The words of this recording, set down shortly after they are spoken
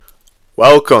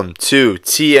Welcome to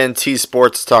TNT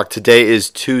Sports Talk. Today is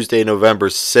Tuesday, November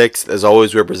 6th. As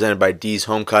always, we're presented by D's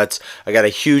Home Cuts. I got a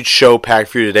huge show packed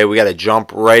for you today. We got to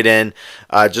jump right in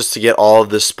just to get all of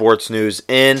the sports news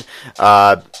in.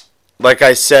 Like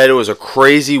I said, it was a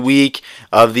crazy week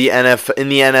of the NFL. In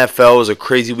the NFL, it was a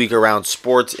crazy week around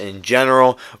sports in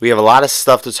general. We have a lot of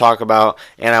stuff to talk about,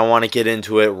 and I want to get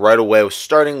into it right away,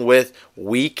 starting with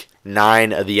Week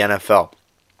 9 of the NFL.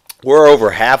 We're over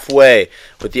halfway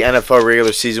with the NFL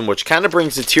regular season, which kind of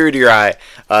brings a tear to your eye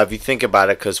if you think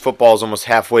about it, because football is almost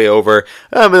halfway over.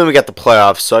 But then we got the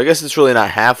playoffs, so I guess it's really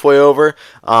not halfway over.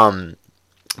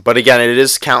 But again, it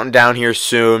is counting down here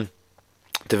soon.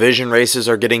 Division races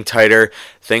are getting tighter.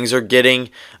 Things are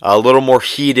getting a little more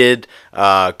heated.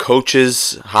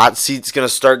 Coaches' hot seat's going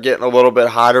to start getting a little bit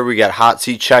hotter. We got hot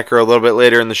seat checker a little bit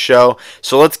later in the show.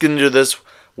 So let's get into this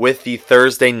with the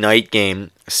Thursday night game,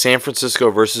 San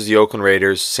Francisco versus the Oakland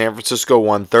Raiders. San Francisco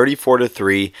won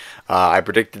 34-3. I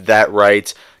predicted that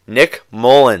right. Nick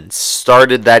Mullens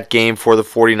started that game for the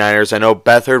 49ers. I know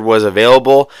Beathard was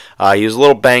available. He was a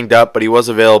little banged up, but he was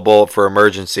available for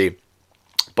emergency.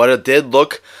 But it did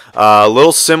look a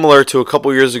little similar to a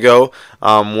couple years ago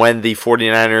when the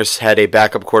 49ers had a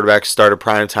backup quarterback start a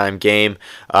primetime game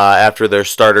after their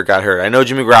starter got hurt. I know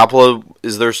Jimmy Garoppolo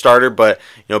is their starter, but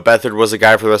Beathard was the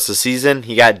guy for the rest of the season.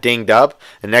 He got dinged up,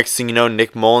 and next thing you know,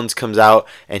 Nick Mullens comes out,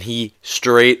 and he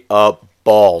straight up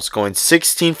balls, going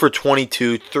 16 for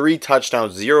 22, 3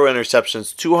 touchdowns, 0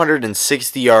 interceptions,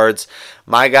 260 yards.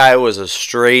 My guy was a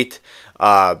straight,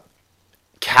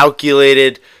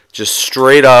 calculated, just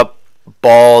straight up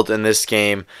balled in this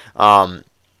game.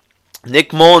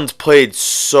 Nick Mullens played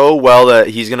so well that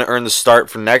he's going to earn the start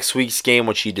for next week's game,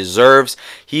 which he deserves.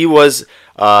 He was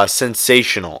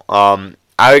sensational.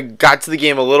 I got to the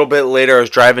game a little bit later. I was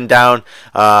driving down.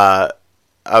 I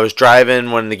was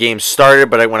driving when the game started,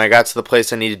 but when I got to the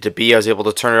place I needed to be, I was able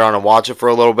to turn it on and watch it for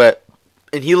a little bit.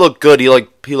 And he looked good. He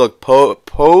looked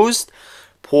poised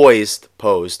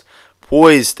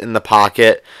in the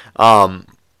pocket.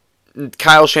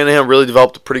 Kyle Shanahan really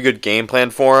developed a pretty good game plan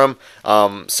for him,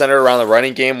 centered around the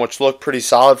running game, which looked pretty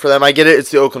solid for them. I get it,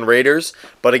 it's the Oakland Raiders,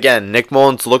 but again, Nick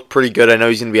Mullens looked pretty good. I know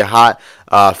he's going to be a hot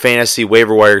fantasy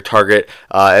waiver wire target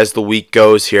as the week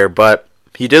goes here, but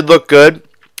he did look good,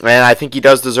 and I think he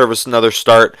does deserve another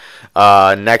start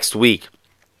next week.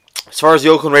 As far as the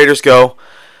Oakland Raiders go,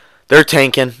 they're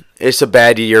tanking. It's a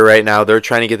bad year right now. They're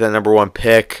trying to get that number 1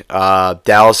 pick.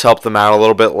 Dallas helped them out a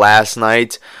little bit last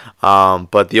night.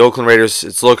 But the Oakland Raiders,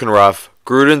 it's looking rough.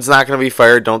 Gruden's not going to be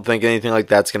fired. Don't think anything like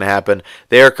that's going to happen.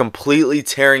 They are completely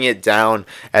tearing it down,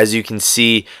 as you can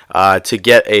see, to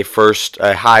get a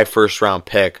high first-round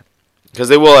pick, because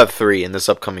they will have 3 in this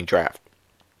upcoming draft.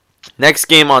 Next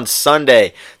game on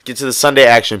Sunday. Get to the Sunday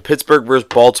action. Pittsburgh versus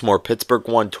Baltimore. Pittsburgh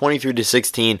won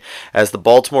 23-16 as the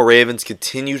Baltimore Ravens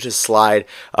continue to slide.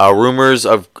 Rumors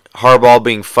of Harbaugh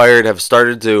being fired have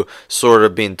started to sort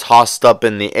of being tossed up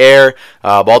in the air.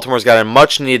 Baltimore's got a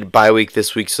much-needed bye week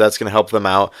this week, so that's going to help them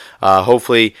out.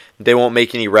 Hopefully, they won't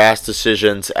make any rash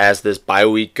decisions as this bye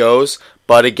week goes.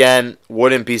 But again,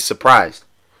 wouldn't be surprised.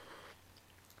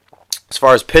 As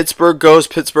far as Pittsburgh goes,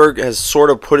 Pittsburgh has sort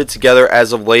of put it together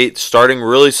as of late, starting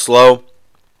really slow.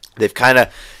 They've kind of,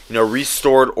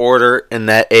 restored order in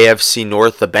that AFC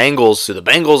North. The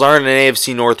Bengals aren't an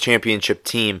AFC North championship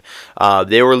team.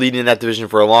 They were leading that division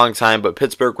for a long time, but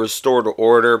Pittsburgh restored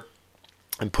order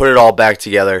and put it all back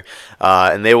together,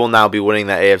 and they will now be winning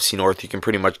that AFC North. You can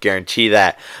pretty much guarantee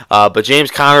that. But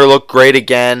James Conner looked great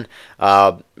again.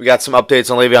 We got some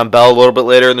updates on Le'Veon Bell a little bit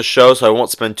later in the show, so I won't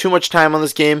spend too much time on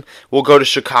this game. We'll go to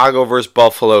Chicago versus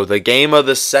Buffalo. The game of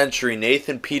the century.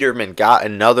 Nathan Peterman got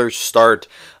another start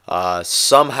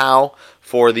somehow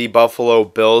for the Buffalo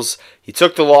Bills. He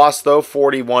took the loss, though,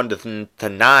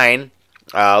 41-9.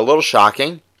 A little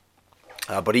shocking,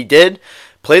 but he did.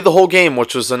 Played the whole game,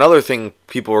 which was another thing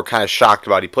people were kind of shocked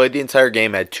about. He played the entire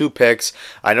game, had 2 picks.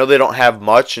 I know they don't have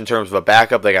much in terms of a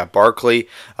backup. They got Barkley,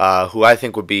 who I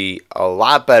think would be a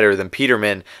lot better than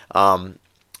Peterman.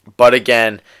 But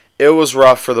again, it was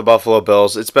rough for the Buffalo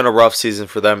Bills. It's been a rough season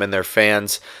for them and their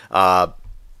fans. The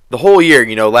whole year,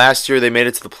 last year they made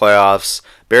it to the playoffs,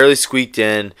 barely squeaked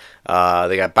in.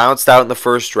 They got bounced out in the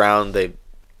first round. They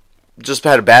just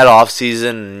had a bad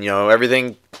offseason.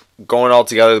 Everything going all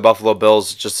together. The Buffalo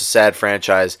Bills, just a sad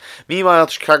franchise. Meanwhile,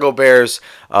 the Chicago Bears,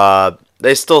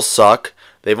 they still suck.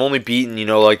 They've only beaten,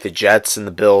 the Jets and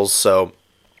the Bills, so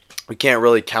we can't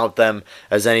really count them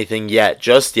as anything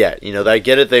just yet. I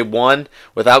get it, they won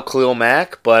without Khalil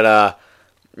Mack, but, I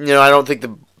don't think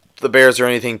the Bears are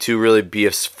anything to really be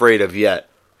afraid of yet.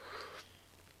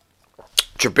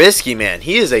 Trubisky, man,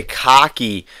 he is a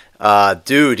cocky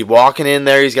Dude, walking in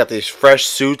there, he's got these fresh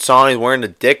suits on. He's wearing the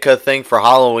Ditka thing for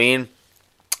Halloween,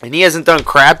 and he hasn't done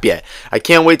crap yet. I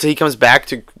can't wait till he comes back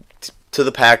to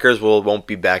the Packers. Well, it won't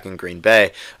be back in Green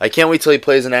Bay. I can't wait till he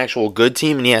plays an actual good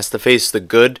team and he has to face the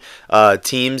good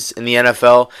teams in the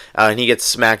NFL, and he gets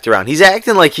smacked around. He's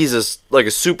acting like he's a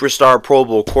superstar Pro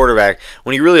Bowl quarterback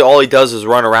when he really all he does is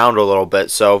run around a little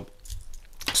bit. So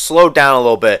slow down a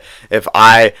little bit if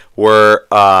I were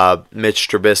Mitch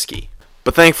Trubisky.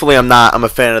 But thankfully I'm not. I'm a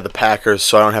fan of the Packers,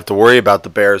 so I don't have to worry about the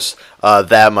Bears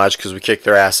that much because we kick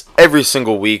their ass every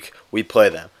single week we play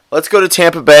them. Let's go to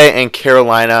Tampa Bay and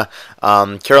Carolina.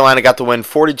 Carolina got the win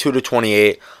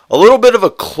 42-28. A little bit of a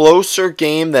closer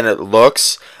game than it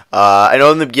looks. I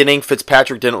know in the beginning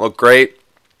Fitzpatrick didn't look great,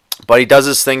 but he does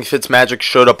his thing. Fitzmagic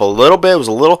showed up a little bit. It was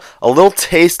a little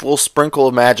taste, a little sprinkle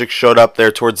of magic showed up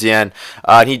there towards the end.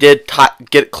 And he did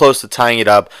get close to tying it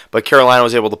up, but Carolina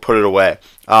was able to put it away.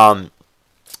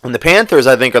 And the Panthers,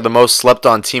 I think, are the most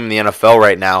slept-on team in the NFL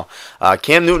right now.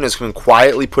 Cam Newton has been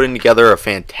quietly putting together a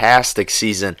fantastic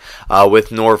season with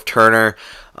Norv Turner.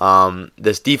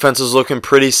 This defense is looking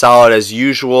pretty solid as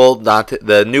usual.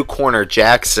 The new corner,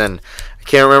 Jackson, I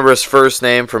can't remember his first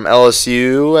name, from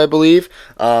LSU, I believe.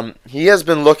 He has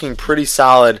been looking pretty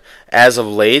solid as of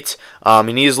late,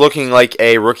 and he's looking like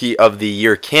a Rookie of the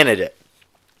Year candidate.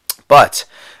 But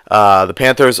the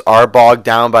Panthers are bogged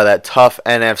down by that tough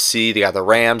NFC. They got the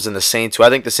Rams and the Saints, who I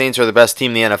think the Saints are the best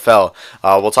team in the NFL.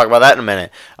 We'll talk about that in a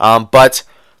minute. But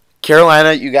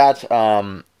Carolina, you got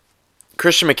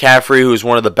Christian McCaffrey, who's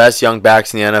one of the best young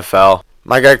backs in the NFL.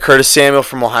 My guy Curtis Samuel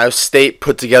from Ohio State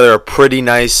put together a pretty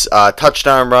nice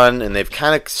touchdown run, and they've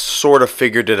kind of sort of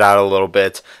figured it out a little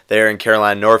bit there in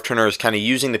Carolina. Norv Turner is kind of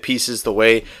using the pieces the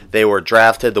way they were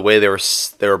drafted, the way they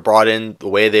were brought in,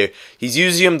 he's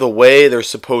using them the way they're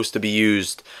supposed to be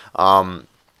used, and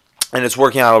it's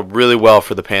working out really well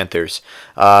for the Panthers.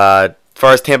 As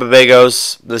far as Tampa Bay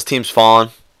goes, this team's fallen.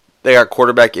 They got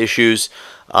quarterback issues.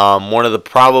 One of the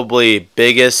probably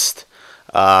biggest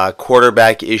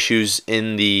quarterback issues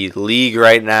in the league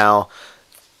right now.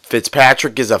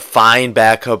 Fitzpatrick is a fine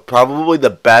backup, probably the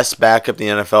best backup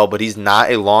in the NFL, but he's not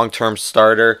a long-term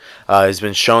starter. He's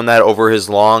been shown that over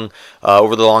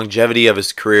the longevity of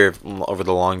his career. I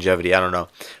don't know,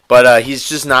 but he's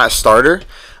just not a starter.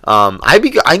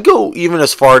 I go even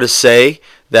as far to say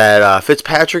that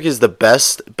Fitzpatrick is the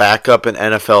best backup in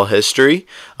NFL history.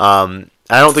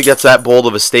 I don't think that's that bold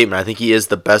of a statement. I think he is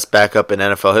the best backup in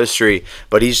NFL history,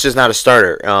 but he's just not a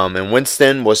starter. And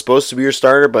Winston was supposed to be your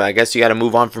starter, but I guess you got to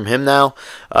move on from him now.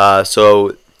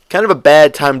 So kind of a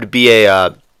bad time to be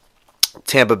a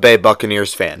Tampa Bay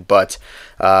Buccaneers fan. But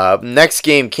next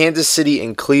game, Kansas City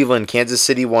and Cleveland. Kansas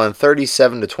City won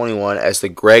 37-21 as the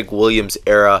Greg Williams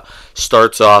era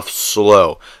starts off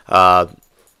slow.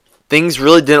 Things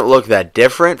really didn't look that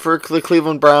different for the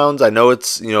Cleveland Browns. I know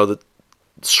it's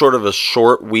sort of a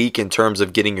short week in terms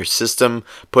of getting your system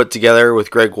put together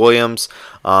with Greg Williams.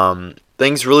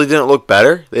 Things really didn't look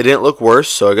better. They didn't look worse,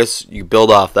 so I guess you build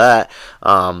off that.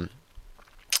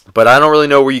 But I don't really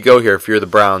know where you go here if you're the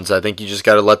Browns. I think you just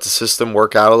got to let the system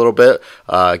work out a little bit,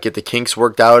 get the kinks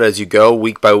worked out as you go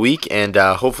week by week, and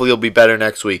hopefully you'll be better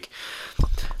next week.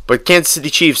 But Kansas City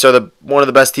Chiefs are one of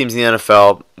the best teams in the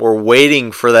NFL. We're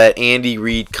waiting for that Andy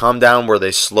Reid come down where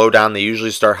they slow down. They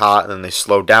usually start hot and then they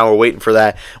slow down. We're waiting for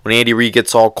that when Andy Reid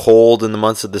gets all cold in the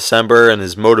months of December and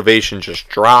his motivation just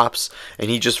drops and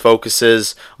he just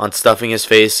focuses on stuffing his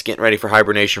face, getting ready for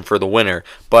hibernation for the winter.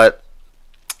 But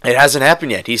it hasn't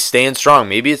happened yet. He's staying strong.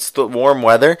 Maybe it's the warm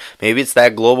weather. Maybe it's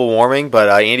that global warming. But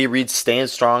Andy Reid's staying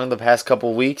strong in the past couple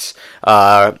of weeks.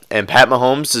 And Pat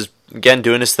Mahomes is, again,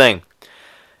 doing his thing.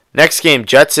 Next game,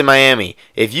 Jets in Miami.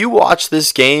 If you watch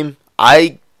this game,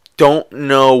 I don't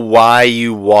know why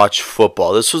you watch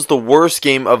football. This was the worst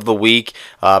game of the week.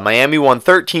 Miami won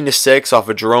 13-6 off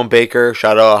of Jerome Baker.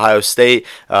 Shout out Ohio State.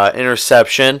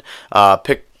 Interception.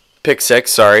 Pick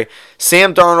six, sorry.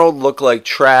 Sam Darnold looked like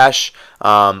trash.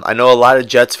 I know a lot of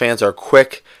Jets fans are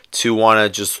quick to want to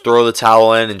just throw the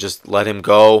towel in and just let him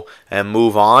go and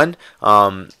move on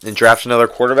and draft another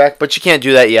quarterback. But you can't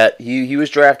do that yet. He was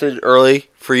drafted early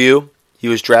for you. He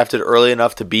was drafted early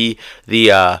enough to be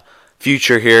the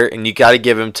future here, and you got to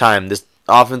give him time. This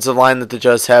offensive line that the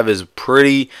Jets have is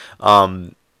pretty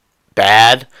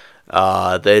bad.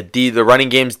 The running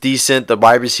game's decent. The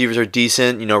wide receivers are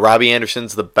decent. Robbie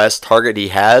Anderson's the best target he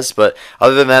has, but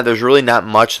other than that, there's really not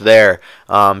much there.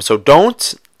 So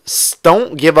don't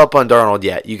give up on Darnold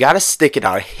yet. You got to stick it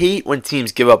out. I hate when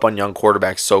teams give up on young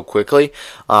quarterbacks so quickly.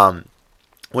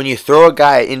 When you throw a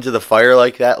guy into the fire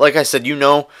like that, like I said,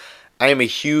 I am a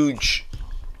huge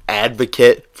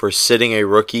advocate for sitting a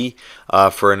rookie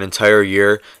for an entire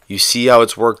year. You see how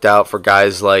it's worked out for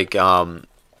guys like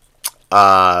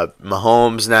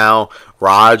Mahomes now,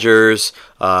 Rodgers,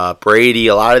 Brady.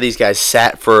 A lot of these guys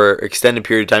sat for extended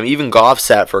period of time. Even Goff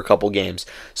sat for a couple games.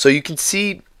 So you can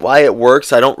see why it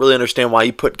works. I don't really understand why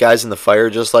you put guys in the fire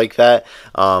just like that.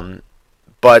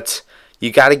 But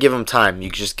you got to give him time.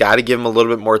 You just got to give him a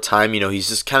little bit more time. He's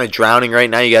just kind of drowning right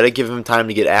now. You got to give him time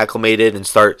to get acclimated and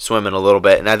start swimming a little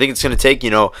bit. And I think it's going to take,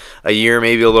 a year,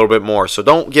 maybe a little bit more. So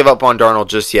don't give up on Darnold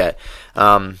just yet.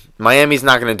 Miami's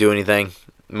not going to do anything.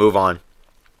 Move on.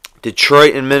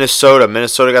 Detroit and Minnesota.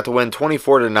 Minnesota got the win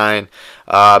 24-9.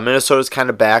 Minnesota's kind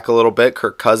of back a little bit.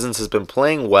 Kirk Cousins has been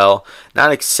playing well.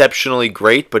 Not exceptionally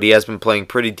great, but he has been playing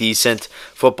pretty decent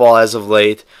football as of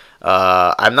late.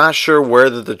 I'm not sure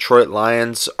where the Detroit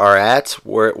Lions are at,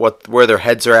 where their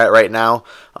heads are at right now.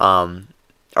 Are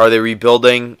they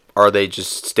rebuilding? Are they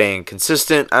just staying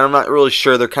consistent? I'm not really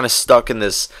sure. They're kind of stuck in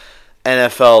this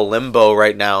NFL limbo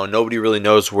right now. Nobody really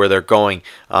knows where they're going.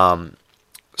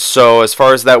 So as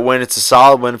far as that win, it's a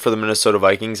solid win for the Minnesota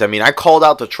Vikings. I mean, I called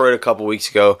out Detroit a couple weeks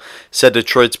ago, said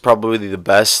Detroit's probably the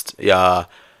best,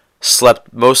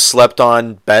 most slept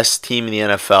on, best team in the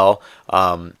NFL.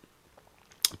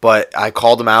 But I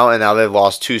called them out, and now they've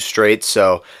lost 2 straight.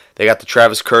 So they got the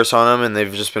Travis curse on them, and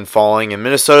they've just been falling. And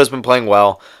Minnesota's been playing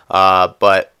well,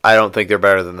 but I don't think they're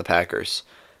better than the Packers.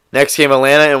 Next game,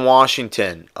 Atlanta and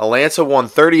Washington. Atlanta won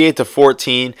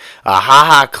 38-14.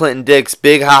 Clinton Dix,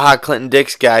 big Clinton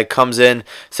Dix guy comes in,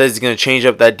 says he's going to change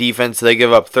up that defense. They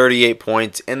give up 38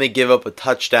 points, and they give up a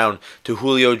touchdown to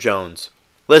Julio Jones.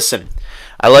 Listen,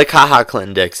 I like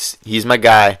Clinton Dix. He's my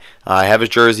guy. I have a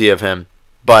jersey of him.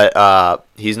 But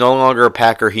he's no longer a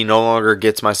Packer. He no longer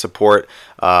gets my support.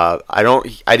 I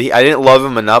didn't love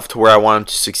him enough to where I want him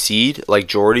to succeed like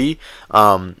Jordy.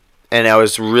 And I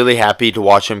was really happy to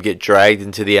watch him get dragged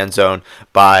into the end zone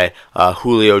by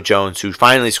Julio Jones, who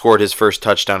finally scored his first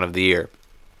touchdown of the year.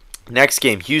 Next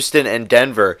game, Houston and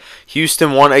Denver.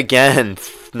 Houston won again,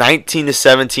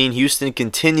 19-17. Houston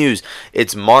continues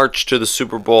its march to the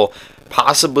Super Bowl,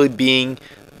 possibly being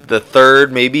the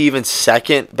third, maybe even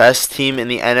second best team in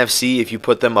the NFC if you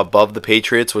put them above the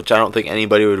Patriots, which I don't think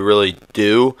anybody would really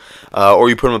do, or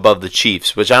you put them above the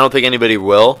Chiefs, which I don't think anybody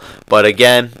will. But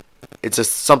again, it's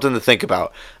just something to think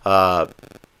about.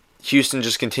 Houston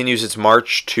just continues its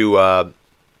march to, what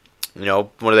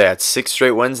are they at? 6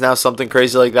 straight wins now, something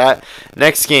crazy like that.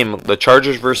 Next game, the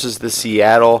Chargers versus the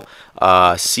Seattle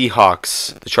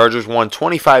Seahawks. The Chargers won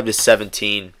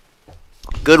 25-17.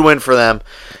 Good win for them.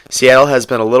 Seattle has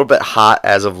been a little bit hot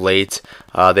as of late.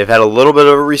 They've had a little bit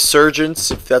of a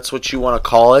resurgence, if that's what you want to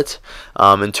call it,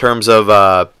 in terms of,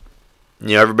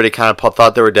 everybody kind of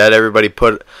thought they were dead. Everybody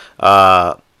put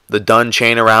the done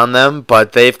chain around them,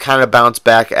 but they've kind of bounced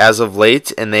back as of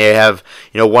late, and they have,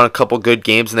 won a couple good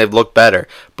games, and they've looked better.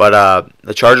 But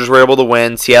the Chargers were able to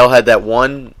win. Seattle had that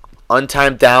one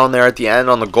untimed down there at the end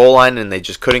on the goal line, and they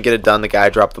just couldn't get it done. The guy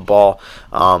dropped the ball.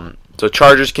 So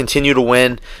Chargers continue to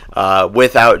win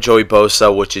without Joey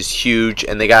Bosa, which is huge,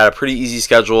 and they got a pretty easy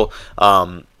schedule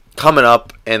coming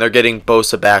up, and they're getting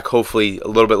Bosa back hopefully a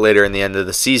little bit later in the end of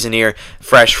the season here,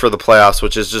 fresh for the playoffs,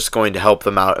 which is just going to help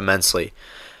them out immensely.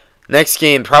 Next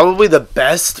game, probably the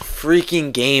best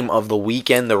freaking game of the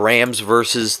weekend, the Rams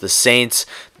versus the Saints.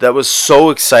 That was so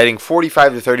exciting.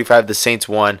 45-35, the Saints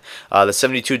won. The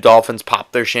 72 Dolphins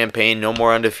popped their champagne. No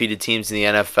more undefeated teams in the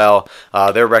NFL.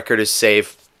 Their record is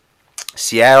safe.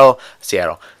 Seattle.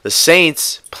 The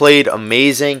Saints played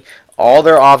amazing. All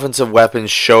their offensive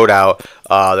weapons showed out.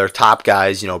 Their top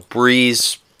guys,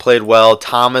 Breeze played well.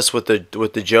 Thomas with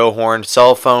the Joe Horn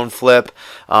cell phone flip.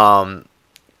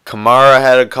 Kamara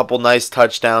had a couple nice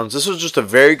touchdowns. This was just a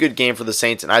very good game for the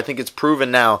Saints, and I think it's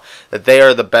proven now that they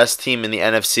are the best team in the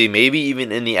NFC, maybe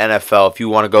even in the NFL if you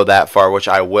want to go that far, which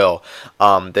I will.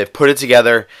 They've put it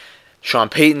together. Sean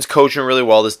Payton's coaching really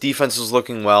well. This defense is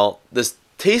looking well. This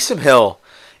Taysom Hill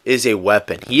is a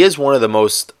weapon. He is one of the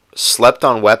most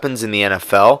slept-on weapons in the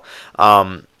NFL,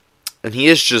 and he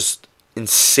is just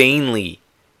insanely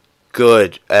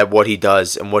good at what he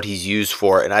does and what he's used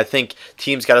for. And I think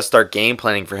teams got to start game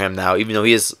planning for him now, even though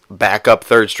he is backup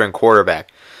third-string quarterback.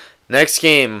 Next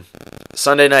game,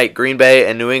 Sunday night, Green Bay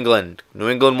and New England. New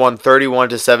England won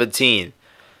 31-17.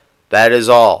 That is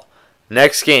all.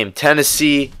 Next game,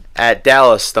 Tennessee at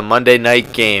Dallas, the Monday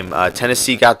night game.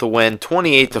 Tennessee got the win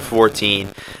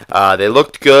 28-14. They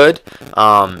looked good.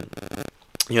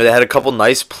 They had a couple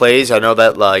nice plays. I know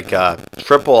that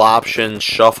triple option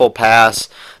shuffle pass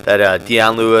that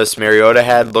Deion Lewis Mariota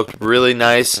had looked really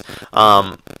nice.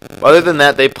 Other than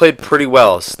that, they played pretty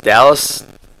well. Dallas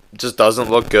just doesn't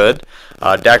look good.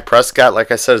 Dak Prescott,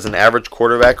 like I said, is an average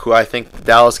quarterback who I think the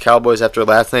Dallas Cowboys, after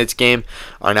last night's game,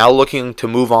 are now looking to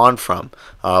move on from,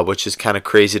 which is kind of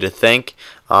crazy to think.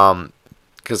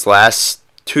 Because last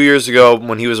 2 years ago,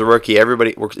 when he was a rookie,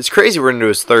 it's crazy we're into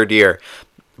his third year.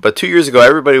 But 2 years ago,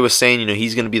 everybody was saying,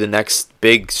 he's going to be the next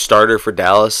big starter for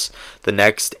Dallas, the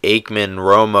next Aikman,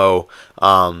 Romo,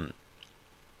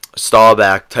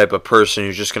 Staubach type of person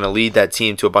who's just going to lead that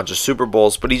team to a bunch of Super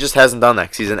Bowls. But he just hasn't done that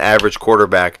because he's an average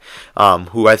quarterback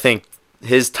who I think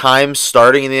his time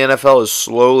starting in the NFL is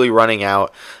slowly running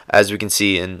out, as we can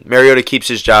see. And Mariota keeps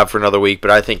his job for another week, but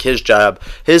I think his time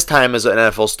as an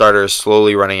NFL starter is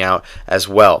slowly running out as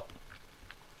well.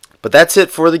 But that's it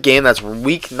for the game. That's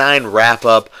Week 9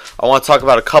 wrap-up. I want to talk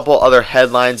about a couple other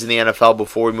headlines in the NFL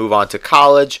before we move on to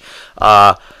college.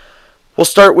 We'll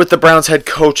start with the Browns head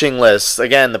coaching list.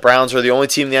 Again, the Browns are the only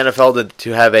team in the NFL to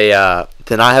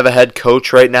not have a head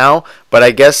coach right now. But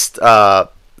I guess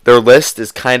their list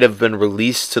has kind of been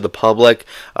released to the public.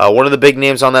 One of the big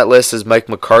names on that list is Mike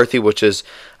McCarthy, which is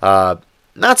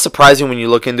not surprising when you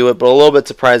look into it, but a little bit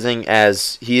surprising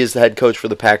as he is the head coach for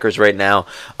the Packers right now.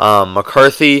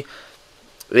 McCarthy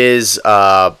is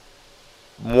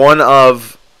one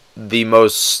of the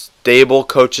most stable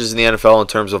coaches in the NFL in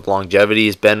terms of longevity.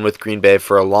 He's been with Green Bay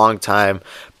for a long time,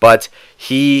 but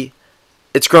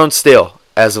it's grown stale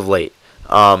as of late.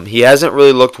 He hasn't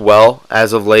really looked well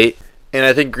as of late, and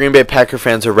I think Green Bay Packer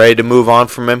fans are ready to move on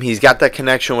from him. He's got that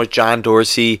connection with John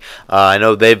Dorsey. I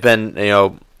know they've been,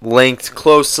 linked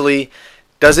closely.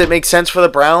 Does it make sense for the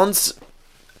Browns?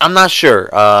 I'm not sure.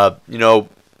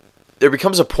 There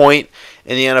becomes a point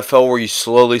in the NFL where you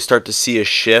slowly start to see a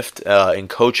shift in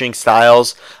coaching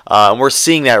styles, and we're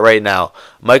seeing that right now.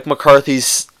 Mike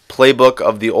McCarthy's playbook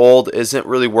of the old isn't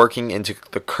really working into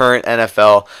the current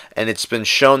NFL, and it's been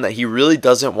shown that he really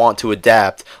doesn't want to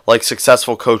adapt like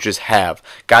successful coaches have.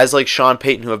 Guys like Sean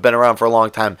Payton, who have been around for a long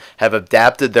time, have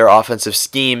adapted their offensive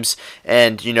schemes,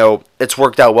 and it's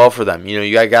worked out well for them.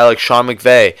 You got a guy like Sean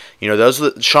McVay.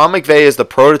 Sean McVay is the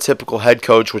prototypical head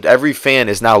coach, which every fan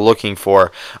is now looking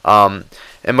for. And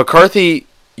McCarthy,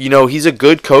 he's a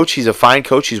good coach. He's a fine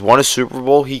coach. He's won a Super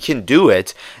Bowl. He can do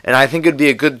it, and I think it'd be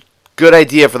a good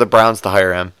idea for the Browns to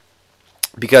hire him,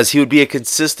 because he would be a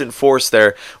consistent force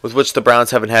there with which the Browns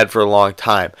haven't had for a long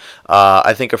time.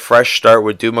 I think a fresh start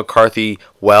would do McCarthy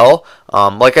well.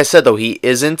 Like I said, though, he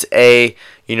isn't a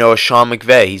Sean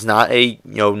McVay. He's not a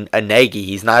Nagy.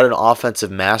 He's not an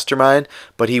offensive mastermind,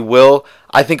 but he will.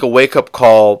 I think a wake-up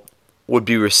call would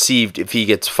be received if he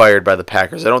gets fired by the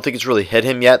Packers. I don't think it's really hit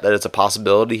him yet that it's a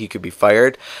possibility he could be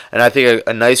fired, and I think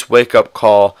a nice wake-up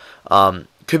call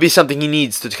could be something he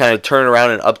needs to kind of turn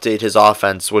around and update his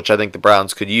offense, which I think the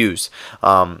Browns could use.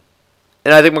 And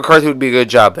I think McCarthy would be a good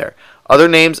job there. Other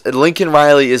names, Lincoln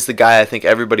Riley is the guy I think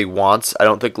everybody wants. I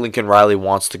don't think Lincoln Riley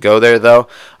wants to go there, though.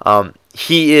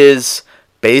 He is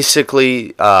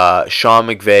basically Sean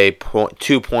McVay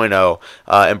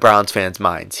 2.0 in Browns fans'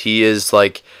 minds. He is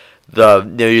like the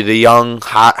young,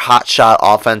 hot shot,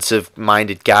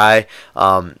 offensive-minded guy.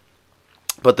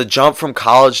 But the jump from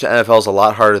college to NFL is a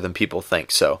lot harder than people think.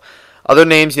 So, other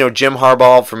names, Jim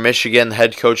Harbaugh from Michigan, the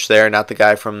head coach there, not the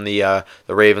guy from the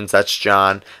Ravens. That's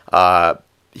John.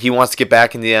 He wants to get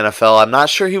back in the NFL. I'm not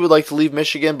sure he would like to leave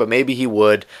Michigan, but maybe he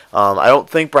would. I don't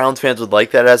think Browns fans would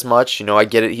like that as much. I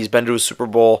get it. He's been to a Super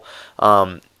Bowl.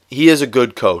 He is a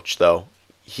good coach, though.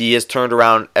 He has turned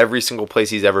around every single place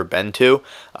he's ever been to,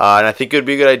 and I think it would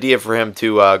be a good idea for him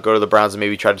to go to the Browns and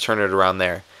maybe try to turn it around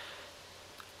there.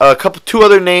 Two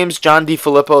other names, John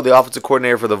DeFilippo, the offensive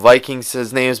coordinator for the Vikings.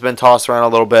 His name's been tossed around a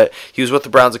little bit. He was with the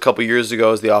Browns a couple years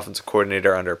ago as the offensive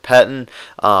coordinator under Pettin.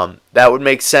 That would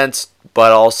make sense,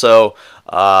 but also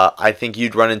I think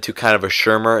you'd run into kind of a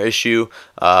Shermer issue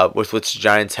with which the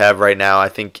Giants have right now. I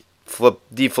think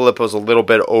DeFilippo's a little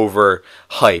bit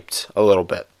overhyped, a little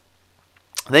bit.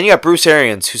 And then you got Bruce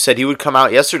Arians, who said he would come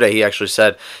out yesterday. He actually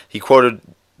said, they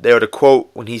would a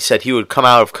quote when he said he would come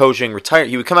out of coaching,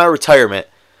 he would come out of retirement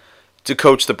to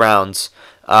coach the Browns.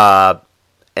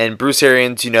 And Bruce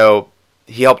Arians, he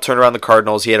helped turn around the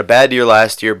Cardinals. He had a bad year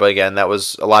last year, but again, that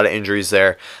was a lot of injuries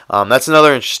there. That's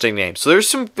another interesting name. So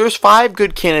there's 5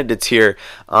 good candidates here.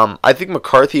 I think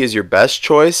McCarthy is your best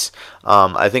choice.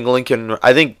 I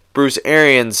think Bruce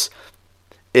Arians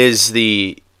is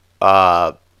the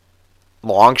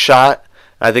long shot.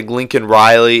 I think Lincoln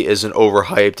Riley is an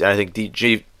overhyped, and I think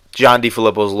John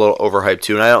DeFilippo is a little overhyped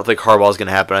too. And I don't think Harbaugh is going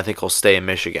to happen. I think he'll stay in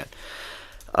Michigan.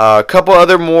 A couple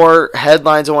other more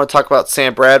headlines I want to talk about.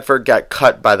 Sam Bradford got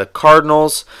cut by the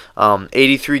Cardinals.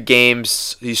 83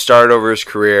 games he started over his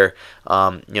career.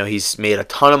 He's made a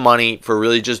ton of money for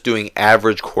really just doing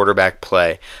average quarterback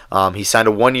play. He signed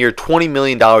a 1-year, $20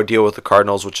 million deal with the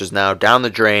Cardinals, which is now down the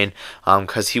drain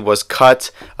because he was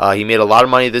cut. He made a lot of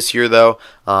money this year, though.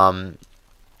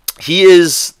 He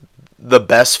is the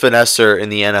best finesser in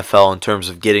the NFL in terms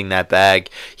of getting that bag.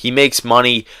 He makes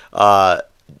money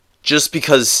just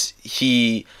because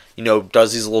he,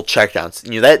 does these little checkdowns.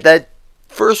 That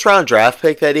first round draft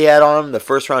pick that he had on him, the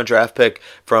first round draft pick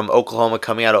from Oklahoma,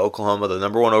 coming out of Oklahoma, the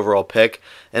number 1 overall pick,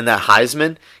 and that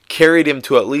Heisman carried him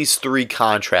to at least 3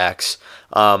 contracts.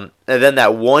 And then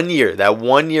that one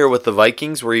year with the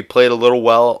Vikings where he played a little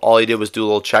well, all he did was do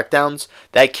little checkdowns,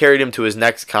 that carried him to his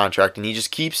next contract. And he just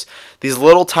keeps these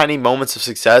little tiny moments of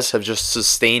success have just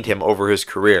sustained him over his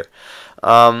career.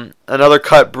 Another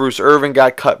cut, Bruce Irvin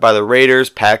got cut by the Raiders.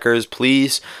 Packers,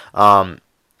 please.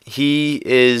 He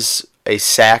is a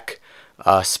sack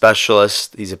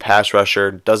specialist. He's a pass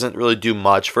rusher. Doesn't really do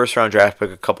much. First round draft pick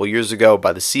a couple years ago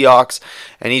by the Seahawks.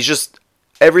 And he's just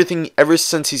everything, ever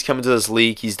since he's come into this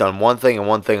league, he's done one thing and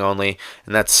one thing only,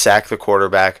 and that's sack the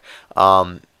quarterback.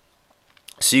 So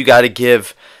you got to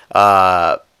give, you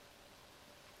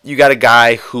got a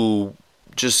guy who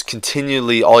just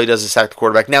continually, all he does is sack the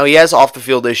quarterback. Now, he has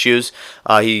off-the-field issues.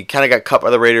 He kind of got cut by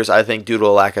the Raiders, I think, due to a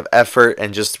lack of effort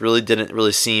and just didn't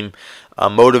really seem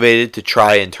motivated to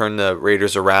try and turn the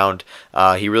Raiders around.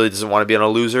 He really doesn't want to be on a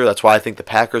loser. That's why I think the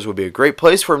Packers would be a great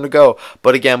place for him to go.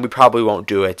 But again, we probably won't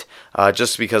do it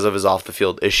just because of his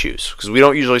off-the-field issues. Because we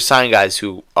don't usually sign guys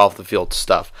who off-the-field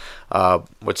stuff.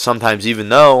 Which sometimes, even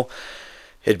though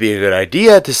it'd be a good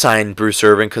idea to sign Bruce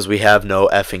Irvin because we have no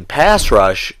effing pass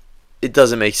rush, it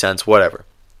doesn't make sense, whatever.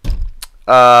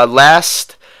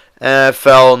 Last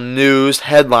NFL news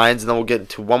headlines, and then we'll get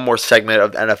into one more segment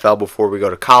of the NFL before we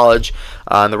go to college.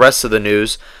 And the rest of the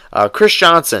news, Chris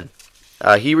Johnson,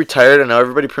 he retired. I know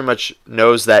everybody pretty much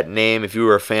knows that name if you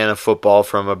were a fan of football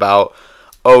from about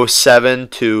 07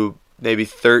 to maybe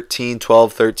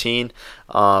 12, 13,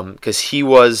 because he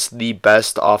was the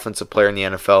best offensive player in the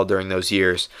NFL during those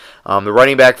years. The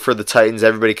running back for the Titans,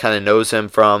 everybody kind of knows him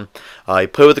from. He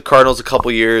played with the Cardinals a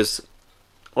couple years,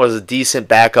 was a decent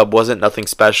backup, wasn't nothing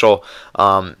special.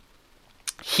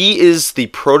 He is the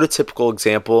prototypical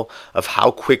example of how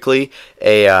quickly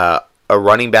a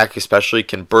running back especially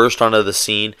can burst onto the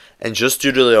scene, and just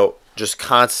due to the just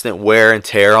constant wear and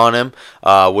tear on him,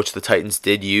 which the Titans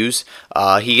did use,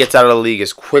 he gets out of the league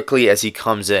as quickly as he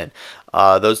comes in.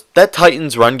 That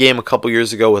Titans run game a couple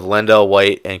years ago with Lendell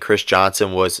White and Chris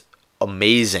Johnson was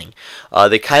amazing.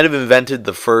 They kind of invented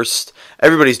the first,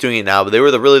 everybody's doing it now, but they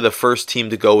were really the first team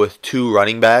to go with 2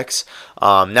 running backs.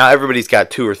 Now everybody's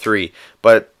got 2 or 3,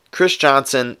 but Chris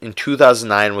Johnson in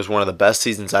 2009 was one of the best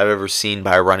seasons I've ever seen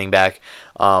by a running back.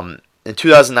 In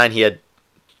 2009 he had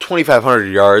 2,500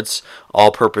 yards,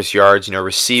 all-purpose yards,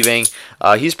 receiving.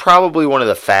 He's probably one of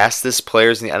the fastest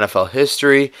players in the NFL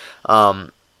history.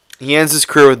 He ends his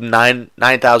career with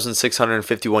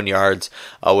 9,651 yards,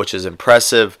 which is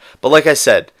impressive. But like I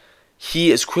said,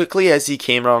 he, as quickly as he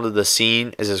came onto the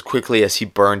scene, is as quickly as he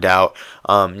burned out.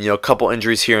 A couple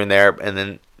injuries here and there, and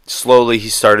then slowly he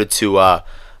started to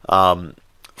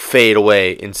fade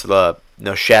away into the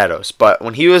shadows. But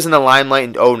when he was in the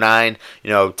limelight in 09,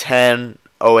 10,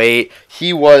 08,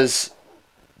 he was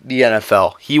the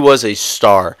NFL. He was a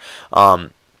star.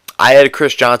 I had a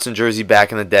Chris Johnson jersey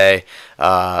back in the day.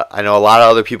 I know a lot of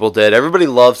other people did. Everybody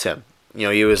loved him.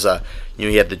 He was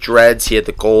he had the dreads, he had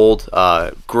the gold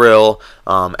grill.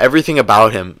 Everything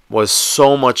about him was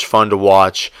so much fun to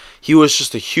watch. He was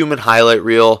just a human highlight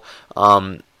reel.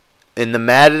 In the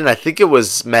Madden, I think it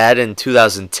was Madden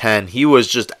 2010, he was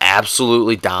just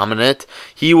absolutely dominant.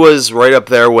 He was right up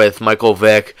there with Michael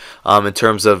Vick in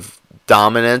terms of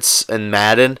dominance in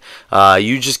Madden.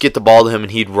 You just get the ball to him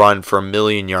and he'd run for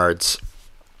 1,000,000 yards.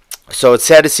 So it's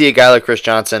sad to see a guy like Chris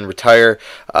Johnson retire.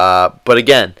 But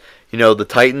again, the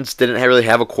Titans didn't really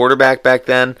have a quarterback back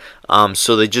then,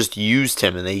 so they just used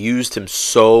him, and they used him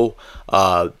so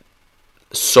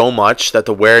much that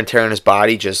the wear and tear on his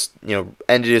body just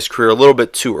ended his career a little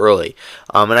bit too early.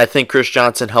 And I think Chris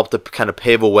Johnson helped to kind of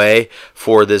pave a way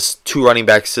for this 2 running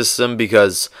back system,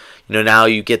 because now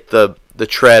you get the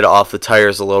tread off the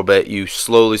tires a little bit. You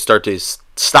slowly start to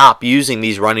stop using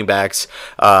these running backs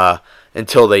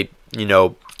until they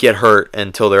get hurt,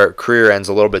 until their career ends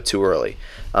a little bit too early.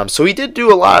 So he did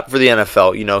do a lot for the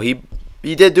NFL.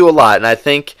 He did do a lot, and I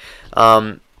think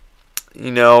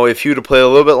if he would have played a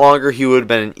little bit longer, he would have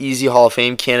been an easy Hall of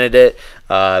Fame candidate.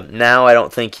 Now I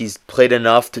don't think he's played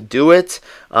enough to do it.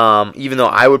 Even though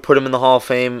I would put him in the Hall of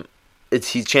Fame,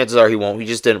 chances are he won't. He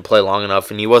just didn't play long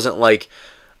enough, and he wasn't like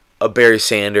a Barry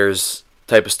Sanders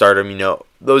type of stardom.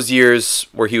 Those years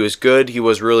where he was good, he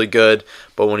was really good,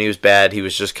 but when he was bad, he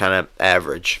was just kind of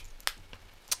average.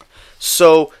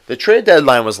 So the trade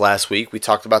deadline was last week. We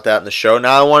talked about that in the show.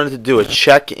 Now I wanted to do a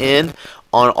check-in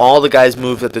on all the guys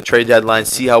moved at the trade deadline,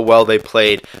 see how well they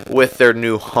played with their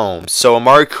new homes. So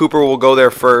Amari Cooper will go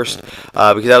there first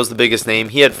because that was the biggest name.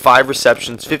 He had 5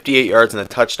 receptions, 58 yards, and a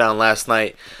touchdown last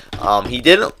night. He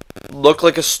didn't look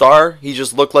like a star. He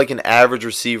just looked like an average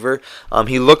receiver.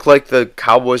 He looked like the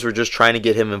Cowboys were just trying to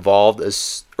get him involved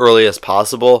as early as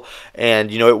possible. And,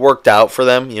 it worked out for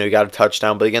them. He got a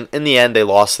touchdown. But again, in the end, they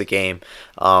lost the game.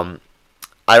 I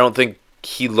don't think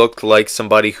he looked like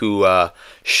somebody who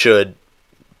should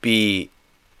be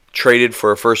traded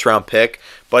for a first-round pick.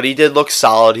 But he did look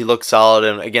solid. He looked solid.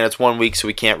 And, again, it's 1 week, so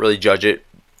we can't really judge it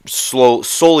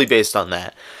solely based on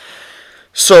that.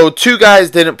 So 2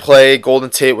 guys didn't play. Golden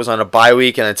Tate was on a bye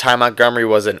week, and then Ty Montgomery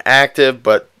wasn't active.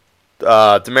 But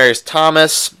Demaryius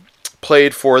Thomas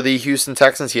played for the Houston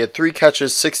Texans. He had 3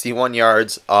 catches, 61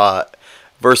 yards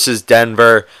versus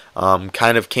Denver.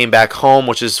 Kind of came back home,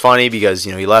 which is funny because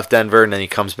he left Denver and then he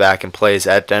comes back and plays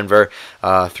at Denver.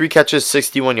 3 catches,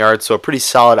 61 yards, so a pretty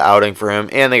solid outing for him,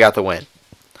 and they got the win.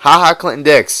 Clinton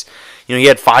Dix. He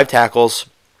had 5 tackles.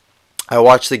 I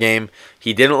watched the game.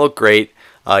 He didn't look great.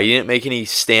 He didn't make any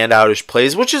standoutish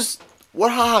plays, which is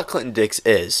what Clinton Dix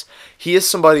is. He is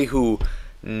somebody who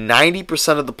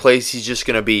 90% of the plays he's just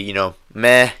going to be,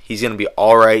 meh. He's going to be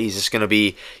all right. He's just going to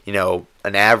be,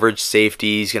 an average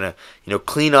safety. He's going to,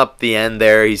 clean up the end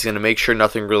there. He's going to make sure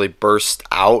nothing really bursts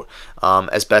out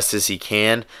as best as he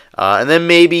can. And then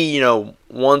maybe,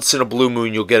 once in a blue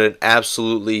moon, you'll get an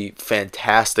absolutely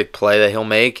fantastic play that he'll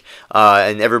make.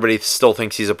 And everybody still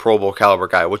thinks he's a Pro Bowl caliber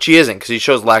guy, which he isn't because he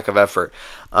shows lack of effort.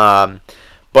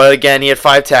 But again, he had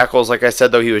 5 tackles. Like I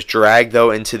said, though, he was dragged,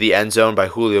 into the end zone by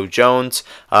Julio Jones.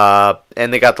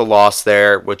 And they got the loss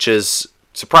there, which is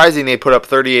surprising. They put up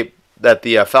 38, that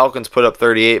the Falcons put up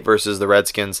 38 versus the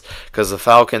Redskins, because the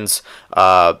Falcons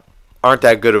aren't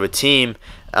that good of a team.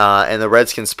 And the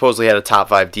Redskins supposedly had a top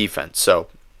 5 defense, so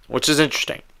which is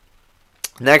interesting.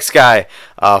 Next guy,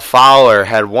 Fowler,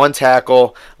 had 1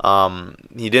 tackle.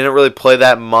 He didn't really play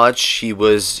that much. He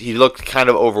looked kind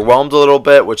of overwhelmed a little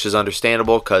bit, which is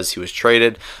understandable because he was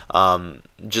traded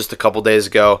just a couple days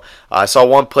ago. I saw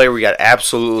one play where he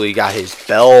got his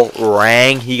bell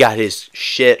rang. He got his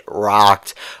shit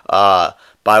rocked by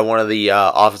one of the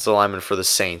offensive linemen for the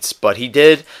Saints. But he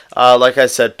did, like I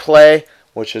said, play,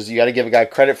 which is, you got to give a guy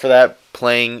credit for that,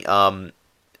 playing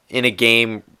in a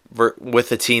game with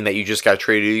a team that you just got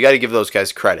traded. You got to give those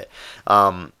guys credit.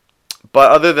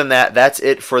 But other than that, that's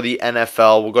it for the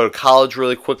NFL. We'll go to college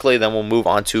really quickly, then we'll move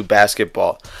on to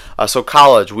basketball. So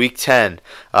college, week 10.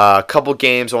 A couple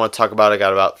games I want to talk about. I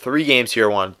got about 3 games here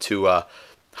I want to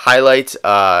highlight.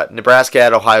 Nebraska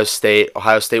at Ohio State.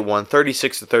 Ohio State won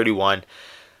 36-31.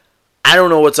 I don't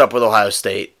know what's up with Ohio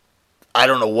State. I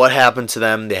don't know what happened to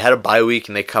them. They had a bye week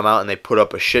and they come out and they put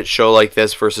up a shit show like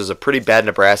this versus a pretty bad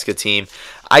Nebraska team.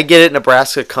 I get it.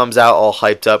 Nebraska comes out all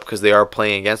hyped up because they are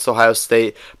playing against Ohio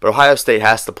State, but Ohio State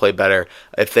has to play better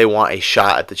if they want a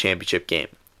shot at the championship game.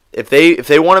 If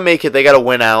they want to make it, they got to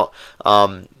win out.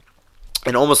 And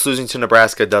almost losing to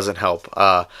Nebraska doesn't help.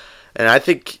 And I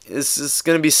think this is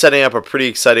going to be setting up a pretty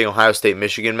exciting Ohio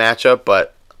State-Michigan matchup,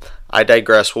 but I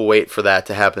digress. We'll wait for that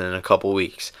to happen in a couple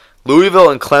weeks. Louisville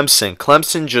and Clemson.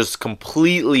 Clemson just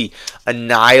completely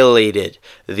annihilated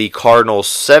the Cardinals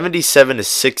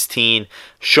 77-16,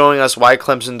 showing us why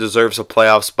Clemson deserves a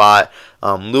playoff spot.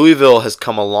 Louisville has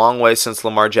come a long way since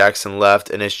Lamar Jackson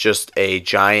left, and it's just a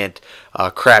giant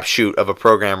crapshoot of a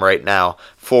program right now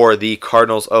for the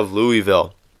Cardinals of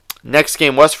Louisville. Next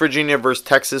game, West Virginia versus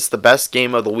Texas, the best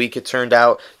game of the week it turned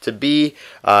out to be.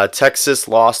 Texas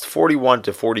lost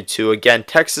 41-42. Again,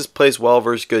 Texas plays well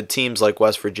versus good teams like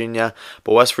West Virginia,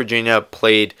 but West Virginia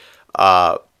played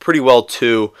pretty well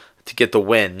too to get the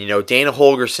win. Dana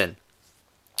Holgorsen,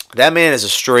 that man is a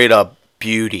straight up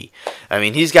beauty. I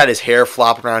mean, he's got his hair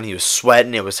flopping around. He was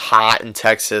sweating. It was hot in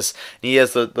Texas. And he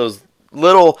has those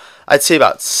little, I'd say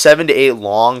about 7 to 8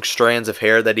 long strands of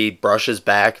hair that he brushes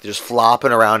back, just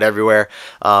flopping around everywhere.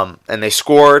 And they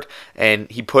scored, and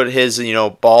he put his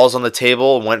balls on the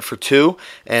table and went for 2,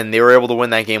 and they were able to win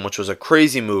that game, which was a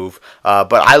crazy move.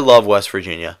 But I love West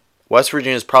Virginia. West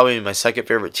Virginia is probably my second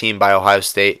favorite team by Ohio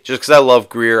State, just because I love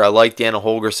Greer. I like Dana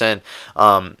Holgorsen.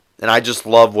 and I just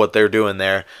love what they're doing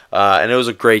there. And it was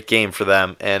a great game for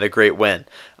them and a great win.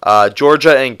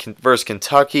 Georgia versus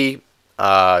Kentucky.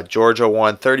 Georgia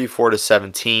won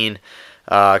 34-17.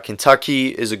 Kentucky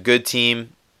is a good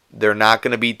team. They're not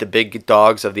going to beat the big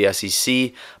dogs of the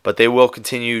SEC, but they will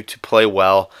continue to play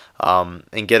well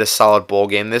and get a solid bowl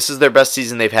game. This is their best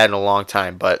season they've had in a long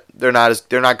time, but they're not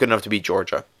good enough to beat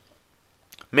Georgia.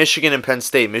 Michigan and Penn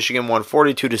State. Michigan won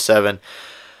 42-7.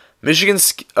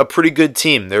 Michigan's a pretty good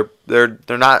team. They're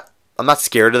not. I'm not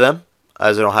scared of them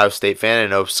as an Ohio State fan. I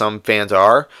know some fans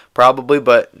are probably,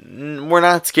 but we're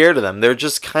not scared of them. They're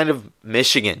just kind of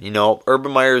Michigan.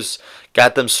 Urban Meyer's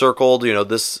got them circled.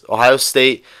 This Ohio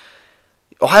State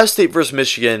versus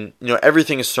Michigan,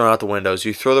 everything is thrown out the windows.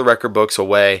 You throw the record books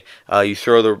away. You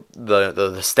throw the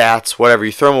stats, whatever.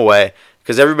 You throw them away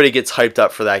because everybody gets hyped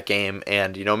up for that game.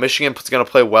 And, Michigan's going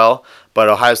to play well, but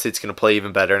Ohio State's going to play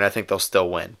even better, and I think they'll still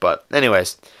win. But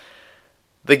anyways,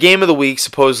 the game of the week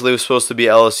supposedly was supposed to be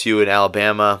LSU and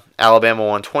Alabama. Alabama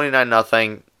won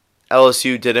 29-0.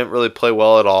 LSU didn't really play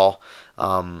well at all.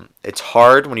 It's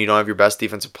hard when you don't have your best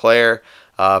defensive player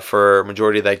for a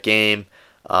majority of that game.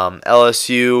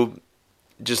 LSU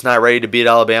just not ready to beat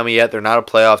Alabama yet. They're not a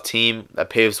playoff team. That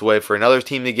paves the way for another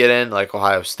team to get in, like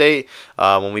Ohio State,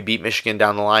 when we beat Michigan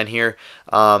down the line here.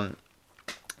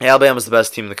 Alabama's the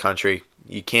best team in the country.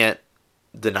 You can't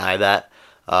deny that.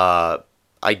 I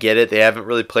get it. They haven't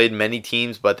really played many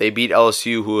teams, but they beat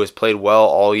LSU, who has played well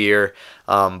all year,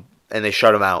 and they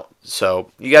shut them out.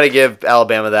 So you got to give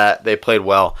Alabama that. They played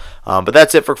well. But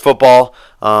that's it for football.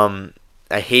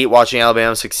 I hate watching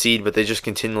Alabama succeed, but they just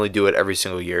continually do it every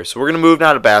single year. So we're going to move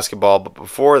now to basketball. But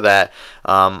before that,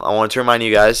 I want to remind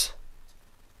you guys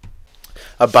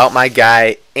about my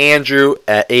guy, Andrew,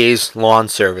 at A's Lawn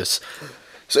Service.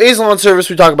 So A's Lawn Service,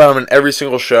 we talk about him in every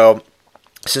single show.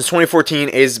 Since 2014,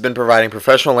 A's has been providing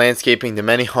professional landscaping to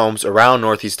many homes around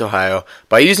Northeast Ohio.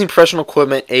 By using professional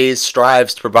equipment, A's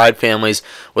strives to provide families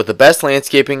with the best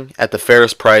landscaping at the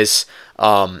fairest price.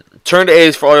 Turn to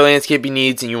A's for all your landscaping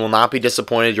needs, and you will not be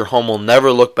disappointed. Your home will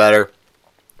never look better.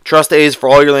 Trust A's for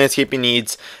all your landscaping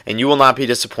needs, and you will not be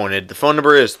disappointed. The phone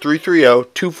number is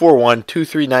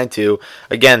 330-241-2392.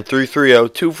 Again,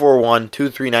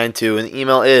 330-241-2392. And the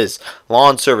email is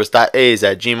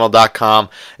lawnservice.a's@gmail.com.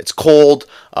 It's cold.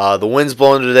 The wind's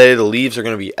blowing today. The leaves are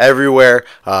going to be everywhere.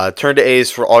 Turn to A's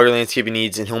for all your landscaping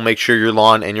needs, and he'll make sure your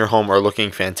lawn and your home are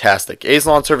looking fantastic. A's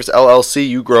Lawn Service, LLC.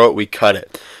 You grow it, we cut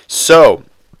it. So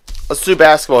let's do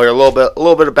basketball here. A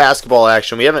little bit of basketball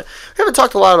action. We haven't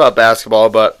talked a lot about basketball,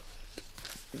 but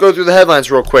go through the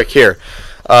headlines real quick here.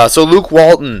 So Luke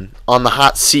Walton on the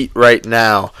hot seat right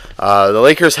now. The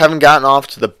Lakers haven't gotten off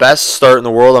to the best start in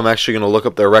the world. I'm actually going to look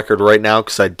up their record right now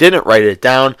because I didn't write it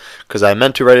down because I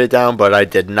meant to write it down, but I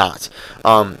did not.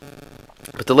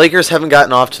 But the Lakers haven't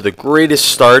gotten off to the greatest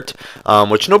start,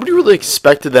 which nobody really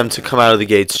expected them to come out of the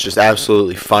gates just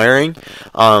absolutely firing.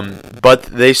 But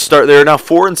they're now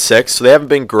 4-6, so they haven't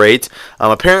been great.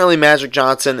 Apparently Magic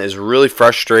Johnson is really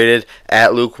frustrated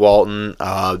at Luke Walton.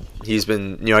 He's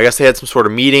been, I guess they had some sort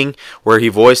of meeting where he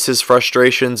voiced his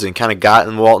frustrations and kind of got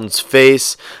in Walton's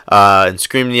face and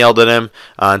screamed and yelled at him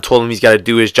and told him he's got to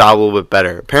do his job a little bit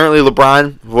better. Apparently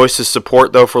LeBron voiced his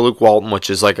support, though, for Luke Walton, which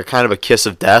is like a kind of a kiss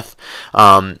of death.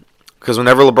 Because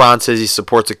whenever LeBron says he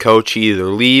supports a coach, he either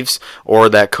leaves or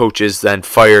that coach is then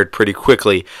fired pretty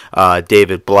quickly.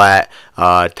 David Blatt,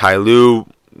 Ty Lue,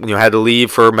 had to leave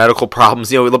for medical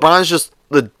problems. LeBron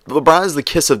is the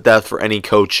kiss of death for any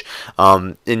coach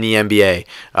in the NBA.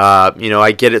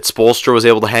 I get it. Spoelstra was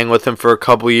able to hang with him for a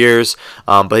couple years,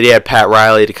 but he had Pat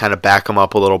Riley to kind of back him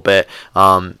up a little bit.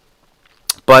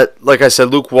 But like I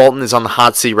said, Luke Walton is on the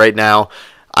hot seat right now.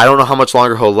 I don't know how much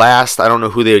longer he'll last. I don't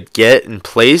know who they would get in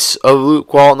place of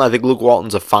Luke Walton. I think Luke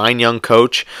Walton's a fine young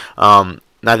coach. And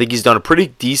I think he's done a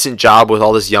pretty decent job with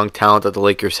all this young talent that the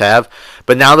Lakers have.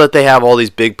 But now that they have all these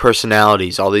big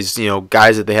personalities, all these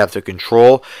guys that they have to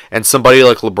control, and somebody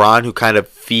like LeBron who kind of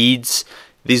feeds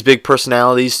these big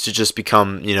personalities to just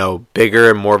become bigger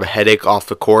and more of a headache off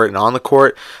the court and on the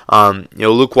court,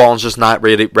 Luke Walton's just not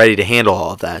ready to handle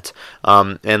all of that.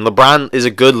 And LeBron is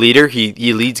a good leader.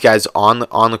 He leads guys on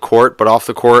the court, but off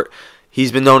the court,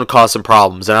 he's been known to cause some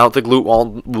problems. And I don't think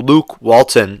Luke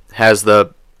Walton has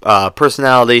the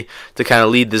personality to kind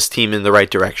of lead this team in the right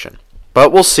direction.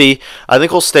 But we'll see. I think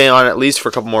he'll stay on at least for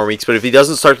a couple more weeks. But if he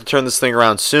doesn't start to turn this thing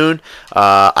around soon,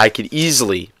 I could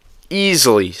easily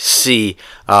see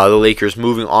the Lakers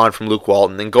moving on from Luke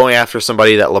Walton and going after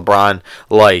somebody that LeBron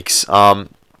likes.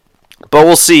 But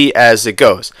we'll see as it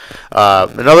goes.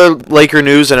 Another Laker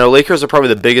news. I know Lakers are probably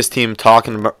the biggest team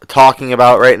talking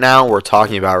about right now. We're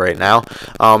talking about right now.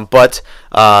 But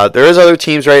there is other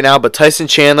teams right now. But Tyson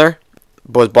Chandler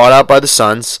was bought out by the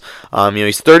Suns.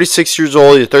 He's 36 years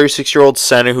old. He's a 36-year-old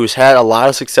center who's had a lot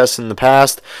of success in the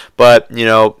past, but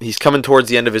he's coming towards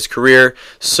the end of his career.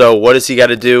 So what does he got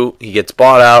to do? He gets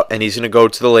bought out, and he's going to go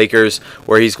to the Lakers,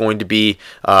 where he's going to be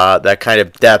that kind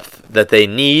of depth that they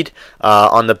need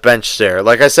on the bench there.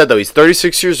 Like I said, though, he's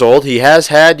 36 years old. He has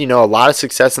had a lot of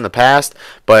success in the past,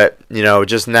 but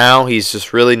just now he's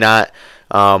just really not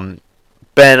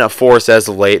been a force as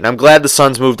of late, and I'm glad the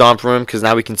Suns moved on from him, because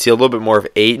now we can see a little bit more of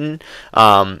Ayton,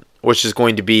 which is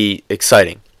going to be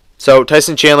exciting. So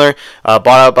Tyson Chandler bought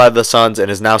out by the Suns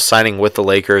and is now signing with the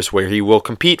Lakers, where he will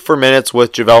compete for minutes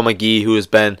with JaVale McGee, who has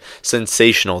been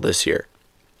sensational this year.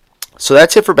 So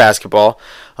that's it for basketball.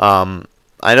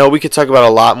 I know we could talk about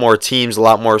a lot more teams, a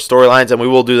lot more storylines, and we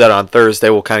will do that on Thursday.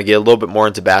 We'll kind of get a little bit more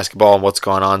into basketball and what's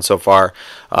gone on so far.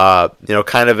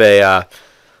 Kind of a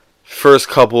first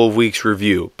couple of weeks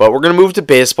review. But we're going to move to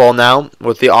baseball now.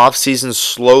 With the offseason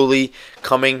slowly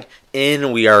coming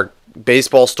in,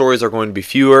 baseball stories are going to be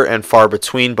fewer and far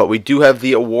between, but we do have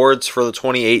the awards for the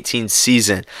 2018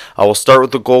 season. We'll start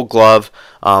with the Gold Glove.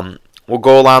 We'll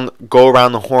go around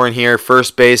the horn here.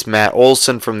 First base, Matt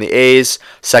Olson from the A's.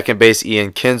 Second base,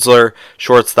 Ian Kinsler.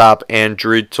 Shortstop,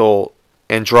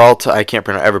 Andralta, I can't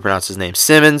ever pronounce his name,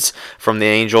 Simmons from the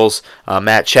Angels.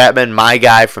 Matt Chapman, my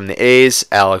guy from the A's.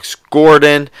 Alex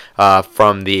Gordon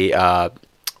from the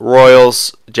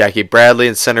Royals. Jackie Bradley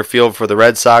in center field for the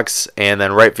Red Sox. And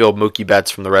then right field, Mookie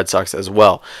Betts from the Red Sox as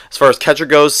well. As far as catcher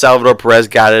goes, Salvador Perez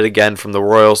got it again from the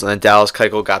Royals. And then Dallas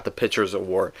Keuchel got the Pitcher's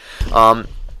Award.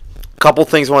 Couple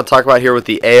things I want to talk about here with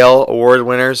the AL award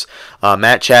winners.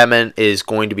 Matt Chapman is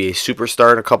going to be a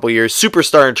superstar in a couple years.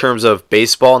 Superstar in terms of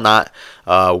baseball, not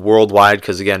worldwide,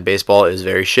 because again, baseball is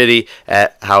very shitty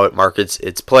at how it markets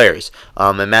its players.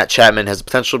 And Matt Chapman has the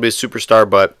potential to be a superstar,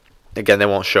 but again, they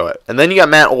won't show it. And then you got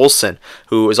Matt Olson,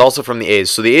 who is also from the A's.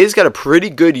 So the A's got a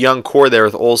pretty good young core there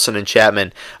with Olson and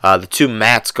Chapman. The two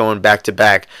Matts going back to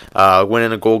back,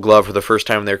 winning a Gold Glove for the first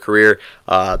time in their career.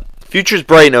 Future's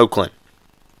bright in Oakland.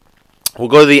 We'll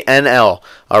go to the NL.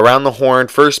 Around the horn,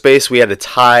 first base, we had a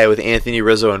tie with Anthony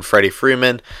Rizzo and Freddie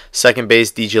Freeman. Second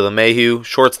base, DJ LeMahieu.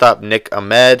 Shortstop, Nick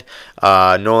Ahmed.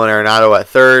 Nolan Arenado at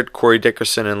third. Corey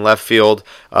Dickerson in left field.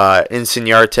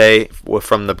 Inciarte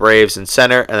from the Braves in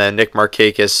center. And then Nick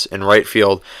Markakis in right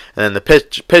field. And then the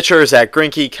pitcher is Zach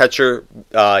Greinke. Catcher,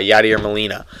 Yadier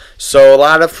Molina. So a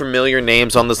lot of familiar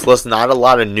names on this list. Not a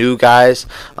lot of new guys.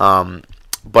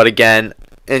 But again,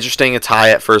 interesting, a tie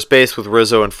at first base with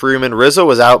Rizzo and Freeman. Rizzo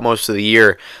was out most of the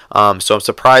year, so I'm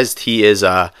surprised he is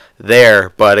there.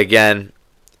 But again,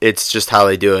 it's just how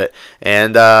they do it.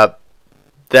 And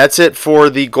that's it for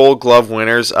the Gold Glove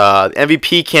winners.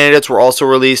 MVP candidates were also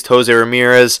released: Jose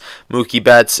Ramirez, Mookie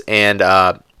Betts, and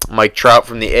Mike Trout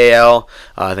from the AL.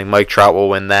 I think Mike Trout will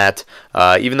win that.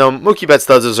 Even though Mookie Betts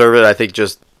does deserve it, I think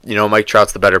just Mike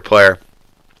Trout's the better player.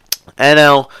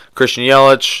 NL, Christian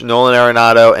Yelich, Nolan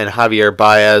Arenado, and Javier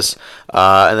Baez.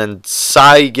 And then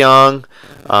Cy Young,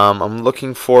 I'm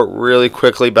looking for it really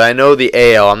quickly, but I know the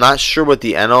AL. I'm not sure what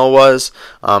the NL was,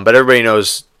 but everybody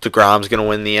knows DeGrom's going to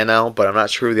win the NL, but I'm not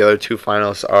sure who the other two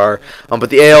finalists are. But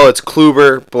the AL, it's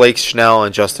Kluber, Blake Snell,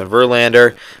 and Justin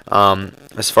Verlander.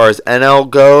 As far as NL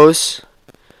goes,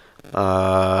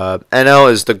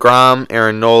 NL is DeGrom,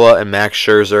 Aaron Nola, and Max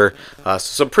Scherzer. So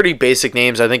some pretty basic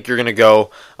names. I think you're going to go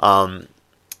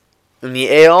in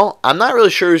the AL. I'm not really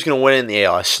sure who's going to win in the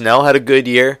AL. Snell had a good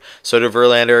year. So did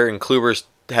Verlander, and Kluber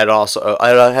had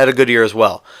a good year as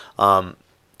well.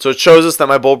 So it shows us that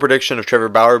my bold prediction of Trevor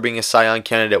Bauer being a Cy Young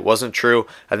candidate wasn't true.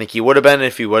 I think he would have been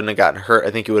if he wouldn't have gotten hurt.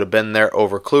 I think he would have been there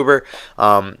over Kluber.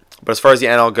 But as far as the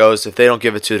NL goes, if they don't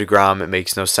give it to DeGrom, it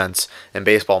makes no sense, and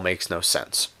baseball makes no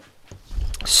sense.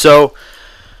 So,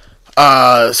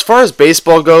 as far as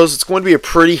baseball goes, it's going to be a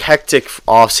pretty hectic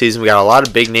offseason. We got a lot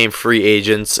of big-name free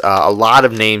agents, a lot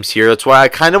of names here. That's why I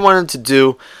kind of wanted to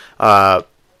do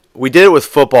we did it with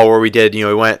football where we did,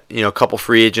 we went, a couple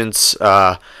free agents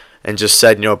and just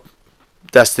said,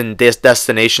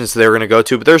 destinations they were going to go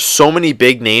to. But there's so many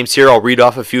big names here. I'll read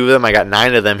off a few of them. I got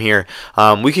 9 of them here.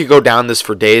 We could go down this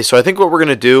for days. So I think what we're going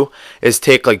to do is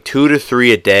take like 2 to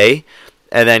 3 a day,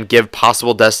 and then give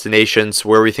possible destinations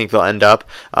where we think they'll end up,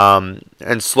 and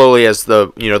slowly as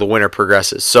the winter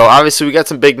progresses. So obviously we got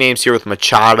some big names here with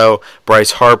Machado,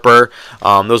 Bryce Harper.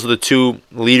 Those are the two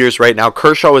leaders right now.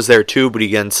 Kershaw was there too, but he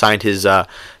again signed his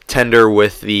tender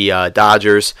with the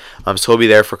Dodgers, so he'll be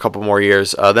there for a couple more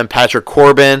years. Then Patrick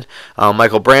Corbin,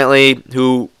 Michael Brantley,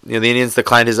 who the Indians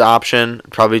declined his option,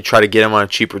 probably try to get him on a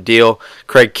cheaper deal.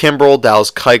 Craig Kimbrell,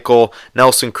 Dallas Keuchel,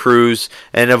 Nelson Cruz,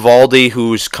 and Eovaldi,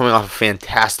 who's coming off a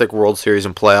fantastic World Series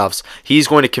and playoffs. He's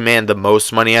going to command the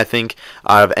most money, I think,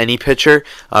 out of any pitcher,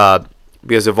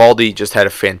 because Eovaldi just had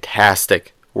a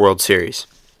fantastic World Series.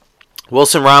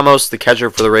 Wilson Ramos, the catcher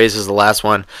for the Rays, is the last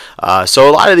one. So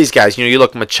a lot of these guys, you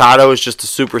look, Machado is just a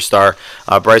superstar.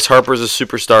 Bryce Harper is a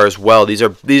superstar as well. These are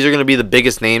going to be the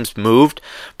biggest names moved.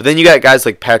 But then you got guys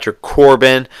like Patrick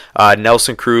Corbin,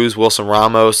 Nelson Cruz, Wilson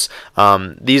Ramos.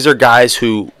 These are guys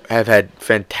who have had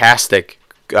fantastic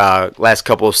last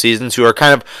couple of seasons, who are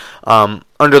kind of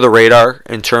under the radar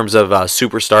in terms of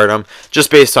superstardom, just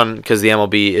based on because the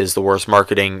MLB is the worst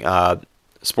marketing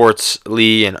sports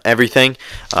league and everything.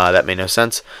 That made no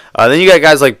sense. Then you got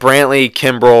guys like Brantley,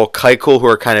 Kimbrell, Keuchel, who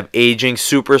are kind of aging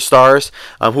superstars,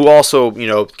 who also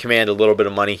command a little bit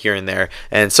of money here and there.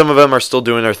 And some of them are still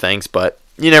doing their things, but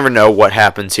you never know what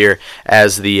happens here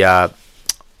as the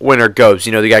winter goes.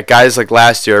 They got guys like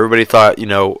last year. Everybody thought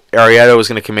Arrieta was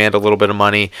going to command a little bit of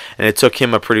money, and it took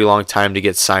him a pretty long time to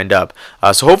get signed up.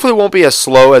 So hopefully it won't be as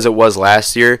slow as it was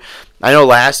last year. I know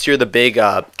last year the big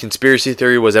conspiracy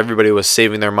theory was everybody was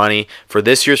saving their money for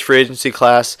this year's free agency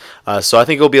class. So I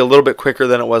think it'll be a little bit quicker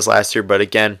than it was last year. But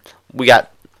again,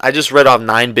 I just read off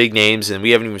 9 big names, and we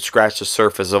haven't even scratched the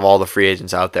surface of all the free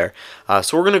agents out there.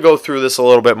 So we're going to go through this a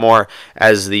little bit more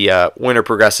as the winter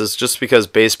progresses, just because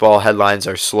baseball headlines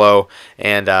are slow,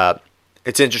 and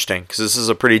it's interesting because this is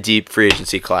a pretty deep free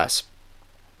agency class.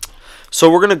 So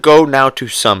we're going to go now to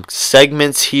some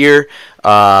segments here.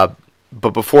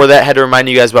 But before that, I had to remind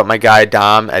you guys about my guy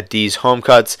Dom at D's Home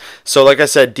Cuts. So like I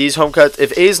said, D's Home Cuts,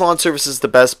 if A's Lawn Service is the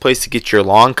best place to get your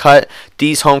lawn cut,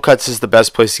 D's Home Cuts is the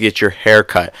best place to get your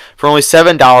haircut. For only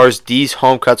 $7, D's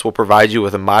Home Cuts will provide you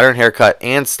with a modern haircut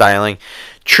and styling.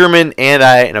 Truman and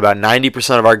I, and about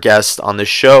 90% of our guests on this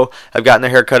show, have gotten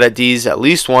their haircut at D's at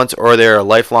least once, or they're a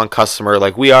lifelong customer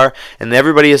like we are, and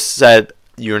everybody has said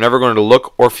you're never going to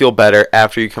look or feel better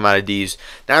after you come out of D's.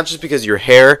 Not just because your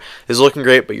hair is looking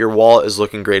great, but your wallet is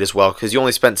looking great as well, because you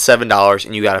only spent $7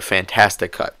 and you got a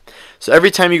fantastic cut. So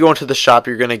every time you go into the shop,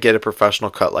 you're going to get a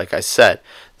professional cut, like I said.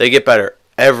 They get better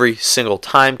every single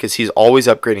time because he's always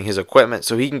upgrading his equipment,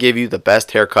 so he can give you the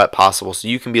best haircut possible so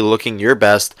you can be looking your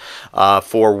best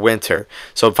for winter.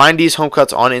 So find D's Home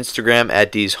Cuts on Instagram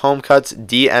at D's Home Cuts.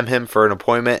 DM him for an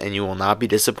appointment and you will not be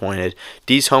disappointed.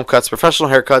 D's Home Cuts, professional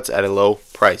haircuts at a low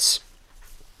price.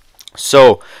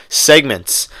 So,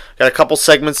 segments. Got a couple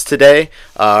segments today.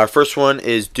 Our first one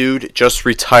is Dude Just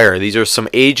Retire. These are some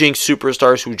aging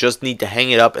superstars who just need to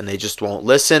hang it up and they just won't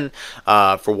listen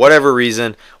for whatever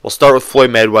reason. We'll start with Floyd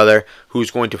Mayweather,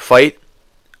 who's going to fight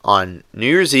on New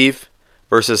Year's Eve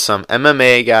versus some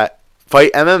MMA guy.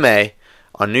 Fight MMA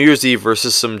on New Year's Eve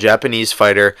versus some Japanese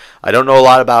fighter. I don't know a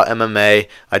lot about MMA.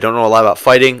 I don't know a lot about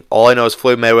fighting. All I know is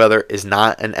Floyd Mayweather is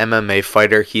not an MMA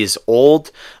fighter. He is old.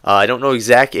 I don't know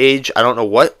exact age. I don't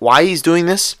know why he's doing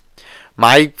this.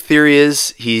 My theory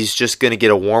is he's just going to get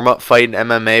a warm-up fight in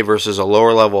MMA versus a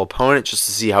lower-level opponent just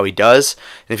to see how he does.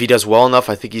 And if he does well enough,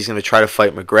 I think he's going to try to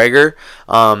fight McGregor.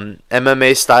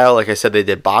 MMA style, like I said, they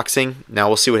did boxing. Now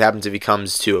we'll see what happens if he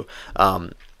comes to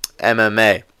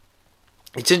MMA.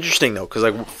 It's interesting, though, because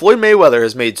Floyd Mayweather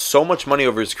has made so much money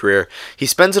over his career. He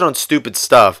spends it on stupid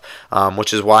stuff,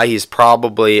 which is why he's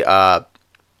probably, hurting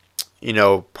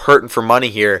for money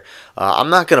here. I'm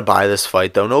not going to buy this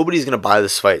fight, though. Nobody's going to buy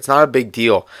this fight. It's not a big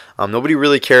deal. Nobody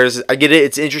really cares. I get it.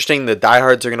 It's interesting. The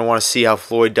diehards are going to want to see how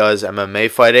Floyd does MMA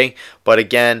fighting. But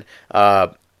again,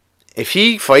 if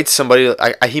he fights somebody,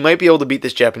 he might be able to beat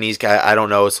this Japanese guy. I don't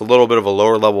know. It's a little bit of a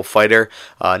lower level fighter.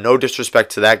 No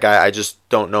disrespect to that guy. I just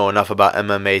don't know enough about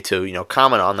MMA to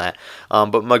comment on that.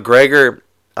 But McGregor,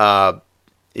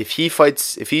 if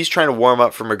he's trying to warm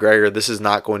up for McGregor, this is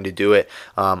not going to do it.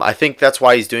 I think that's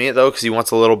why he's doing it though, because he wants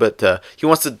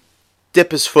to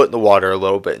dip his foot in the water a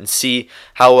little bit and see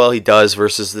how well he does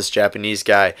versus this Japanese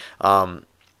guy.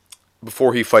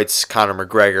 Before he fights Conor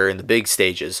McGregor in the big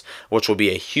stages, which will be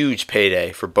a huge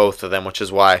payday for both of them, which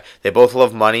is why they both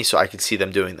love money, so I could see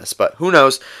them doing this. But who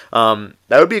knows? That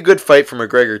would be a good fight for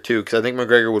McGregor, too, because I think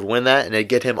McGregor would win that, and it'd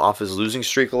get him off his losing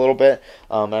streak a little bit,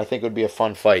 and I think it would be a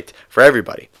fun fight for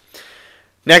everybody.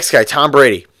 Next guy, Tom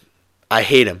Brady. I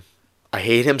hate him. I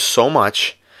hate him so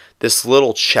much. this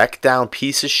little check down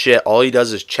piece of shit. All he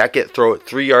does is check it, throw it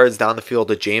 3 yards down the field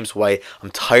to James White.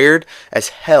 I'm tired as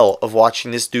hell of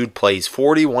watching this dude play. He's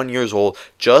 41 years old.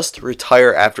 Just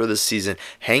retire after this season.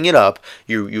 Hang it up.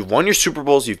 You've won your Super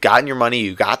Bowls. You've gotten your money.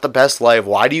 You got the best life.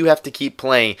 Why do you have to keep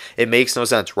playing? It makes no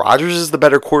sense. Rodgers is the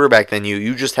better quarterback than you.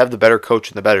 You just have the better coach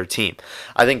and the better team.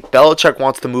 I think Belichick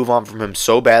wants to move on from him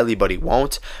so badly, but he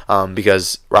won't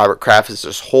because Robert Kraft is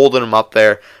just holding him up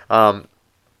there.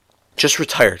 Just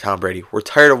retire, Tom Brady. We're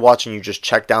tired of watching you just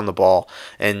check down the ball.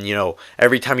 And,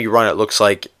 every time you run, it looks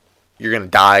like you're going to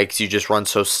die because you just run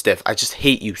so stiff. I just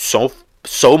hate you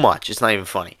so much. It's not even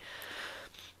funny.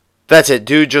 That's it,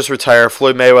 dude. Just retire.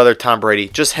 Floyd Mayweather, Tom Brady.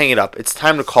 Just hang it up. It's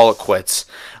time to call it quits.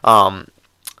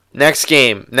 Next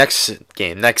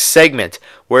segment.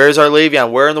 Where is our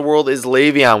Le'Veon? Where in the world is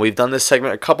Le'Veon? We've done this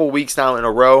segment a couple weeks now in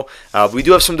a row. We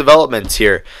do have some developments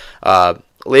here.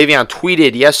 Le'Veon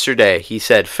tweeted yesterday. He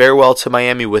said, farewell to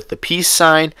Miami with the peace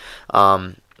sign.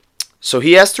 So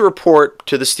he has to report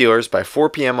to the Steelers by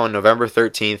 4 p.m. on November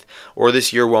 13th, or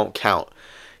this year won't count.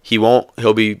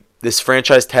 This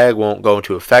franchise tag won't go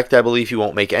into effect, I believe. He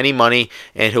won't make any money,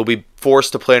 and he'll be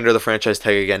forced to play under the franchise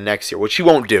tag again next year, which he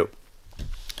won't do.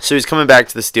 So he's coming back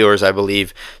to the Steelers, I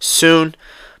believe, soon.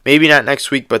 Maybe not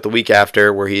next week, but the week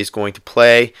after, where he's going to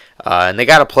play. And they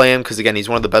got to play him because, again, he's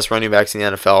one of the best running backs in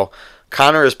the NFL.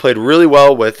 Connor has played really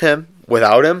well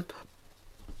without him.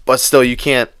 But still, you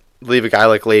can't leave a guy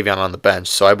like Le'Veon on the bench.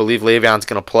 So I believe Le'Veon's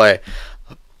going to play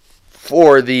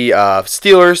for the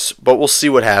Steelers, but we'll see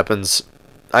what happens.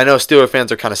 I know Steeler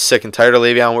fans are kind of sick and tired of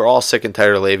Le'Veon. We're all sick and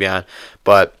tired of Le'Veon.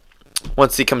 But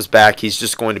once he comes back, he's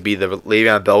just going to be the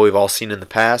Le'Veon Bell we've all seen in the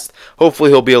past. Hopefully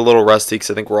he'll be a little rusty because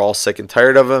I think we're all sick and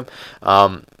tired of him.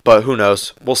 But who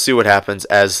knows? We'll see what happens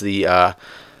as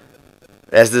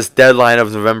this deadline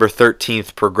of November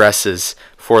 13th progresses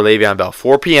for Le'Veon Bell.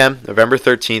 4 p.m., November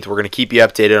 13th. We're going to keep you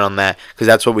updated on that because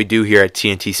that's what we do here at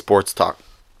TNT Sports Talk.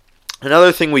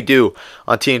 Another thing we do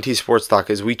on TNT Sports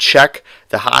Talk is we check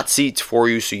the hot seats for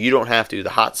you so you don't have to.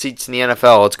 The hot seats in the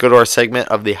NFL. Let's go to our segment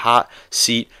of the hot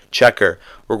seat checker.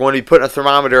 We're going to be putting a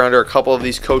thermometer under a couple of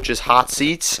these coaches' hot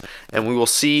seats, and we will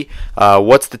see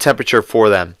what's the temperature for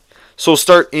them. So we'll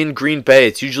start in Green Bay.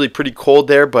 It's usually pretty cold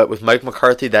there, but with Mike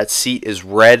McCarthy, that seat is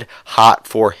red hot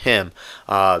for him.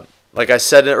 Like I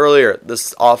said earlier,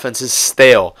 this offense is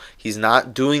stale. He's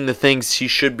not doing the things he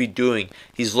should be doing.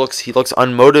 He looks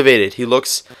unmotivated. He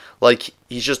looks like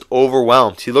he's just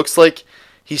overwhelmed. He looks like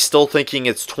he's still thinking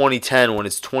it's 2010 when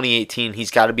it's 2018.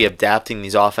 He's got to be adapting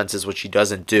these offenses, which he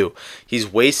doesn't do.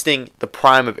 He's wasting the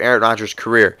prime of Aaron Rodgers'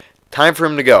 career. Time for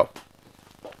him to go.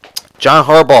 John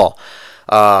Harbaugh.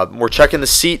 We're checking the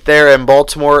seat there in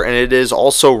Baltimore, and it is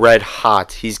also red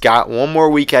hot. He's got one more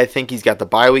week. I think he's got the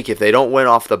bye week. If they don't win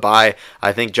off the bye,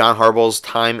 I think John Harbaugh's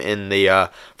time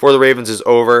for the Ravens is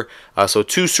over. So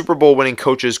 2 Super Bowl winning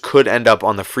coaches could end up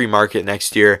on the free market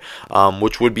next year,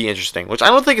 which would be interesting. Which I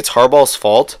don't think it's Harbaugh's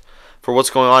fault for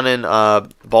what's going on in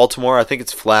Baltimore. I think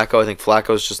it's Flacco. I think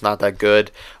Flacco's just not that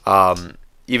good.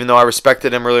 Even though I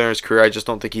respected him earlier in his career, I just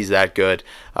don't think he's that good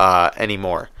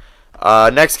anymore.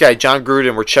 Next guy, John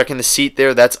Gruden. We're checking the seat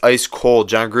there. That's ice cold.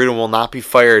 John Gruden will not be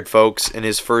fired, folks, in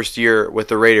his first year with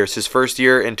the Raiders. His first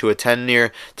year into a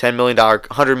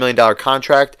 $100 million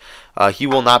contract. He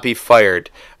will not be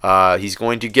fired. He's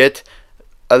going to get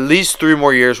at least 3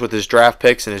 more years with his draft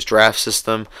picks and his draft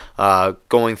system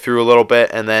going through a little bit,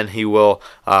 and then he will.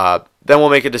 Then we'll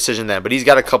make a decision then. But he's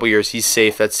got a couple years. He's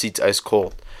safe. That seat's ice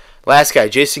cold. Last guy,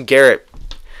 Jason Garrett.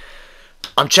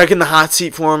 I'm checking the hot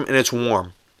seat for him, and it's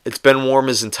warm. It's been warm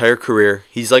his entire career.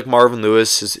 He's like Marvin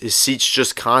Lewis. His seat's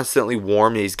just constantly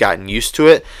warm. He's gotten used to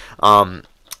it.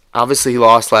 Obviously, he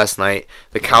lost last night.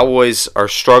 The Cowboys are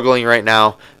struggling right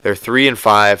now. They're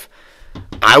 3-5.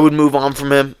 I would move on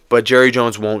from him, but Jerry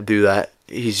Jones won't do that.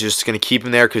 He's just going to keep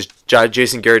him there because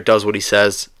Jason Garrett does what he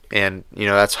says, and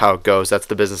that's how it goes. That's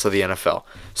the business of the NFL.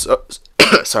 So,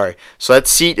 sorry. So that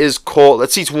seat is cold.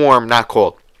 That seat's warm, not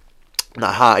cold.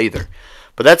 Not hot either.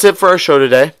 But that's it for our show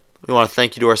today. We want to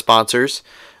thank you to our sponsors,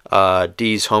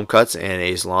 D's Home Cuts and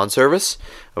A's Lawn Service.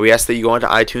 We ask that you go into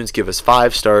iTunes, give us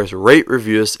 5 stars, rate,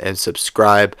 review us, and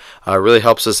subscribe. It really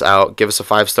helps us out. Give us a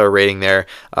 5-star rating there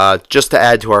just to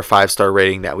add to our 5-star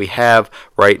rating that we have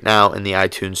right now in the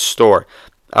iTunes store.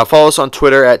 Follow us on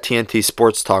Twitter at TNT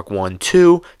Sports Talk 12,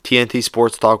 TNT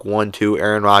Sports Talk 12,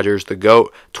 Aaron Rodgers, the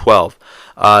GOAT, 12.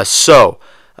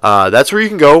 That's where you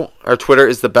can go. Our Twitter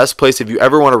is the best place if you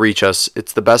ever want to reach us.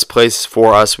 It's the best place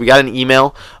for us. We got an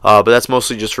email, but that's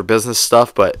mostly just for business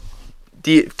stuff. But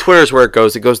Twitter's where it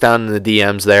goes. It goes down in the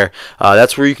DMs there.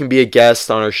 That's where you can be a guest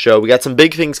on our show. We got some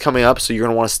big things coming up, so you're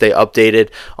going to want to stay updated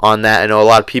on that. I know a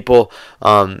lot of people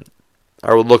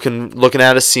are looking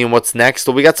at us, seeing what's next.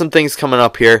 So we got some things coming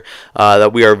up here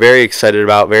that we are very excited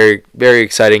about. Very, very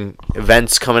exciting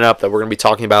events coming up that we're going to be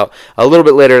talking about a little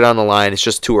bit later down the line. It's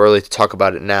just too early to talk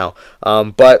about it now.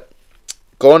 But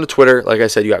go on to Twitter. Like I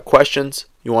said, you got questions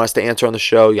you want us to answer on the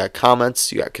show. You got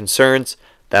comments. You got concerns.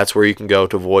 That's where you can go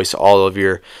to voice all of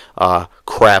your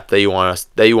crap that you want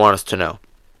us to know.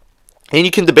 And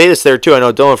you can debate us there too. I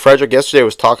know Dylan Frederick yesterday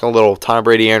was talking a little Tom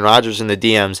Brady, Aaron Rodgers in the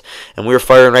DMs, and we were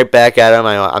firing right back at him.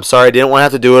 I'm sorry I didn't want to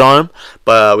have to do it on him,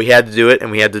 but we had to do it,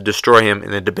 and we had to destroy him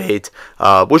in the debate,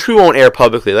 which we won't air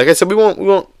publicly. Like I said, we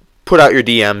won't put out your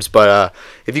DMs, but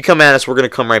if you come at us, we're going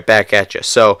to come right back at you.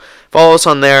 So follow us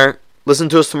on there. Listen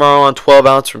to us tomorrow on 12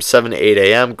 Ounce from 7 to 8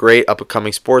 a.m. Great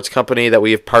up-and-coming sports company that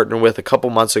we have partnered with a couple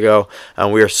months ago,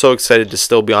 and we are so excited to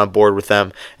still be on board with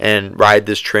them and ride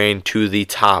this train to the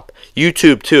top.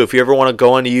 YouTube, too. If you ever want to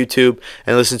go onto YouTube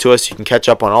and listen to us, you can catch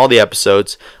up on all the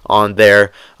episodes on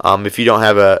there. If you don't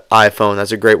have an iPhone,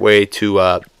 that's a great way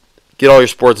to get all your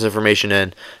sports information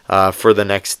in for the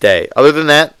next day. Other than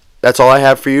that, that's all I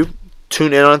have for you.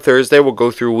 Tune in on Thursday. We'll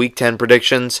go through Week 10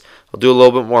 predictions. We'll do a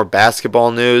little bit more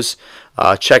basketball news.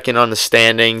 Check in on the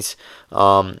standings.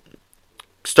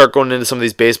 Start going into some of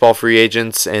these baseball free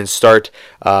agents and start,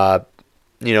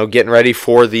 getting ready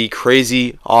for the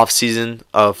crazy offseason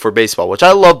for baseball, which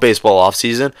I love baseball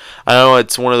offseason. I know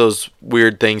it's one of those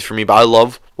weird things for me, but I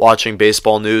love watching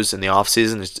baseball news in the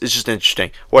offseason. It's just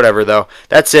interesting. Whatever, though.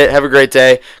 That's it. Have a great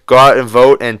day. Go out and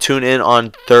vote and tune in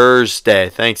on Thursday.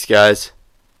 Thanks, guys.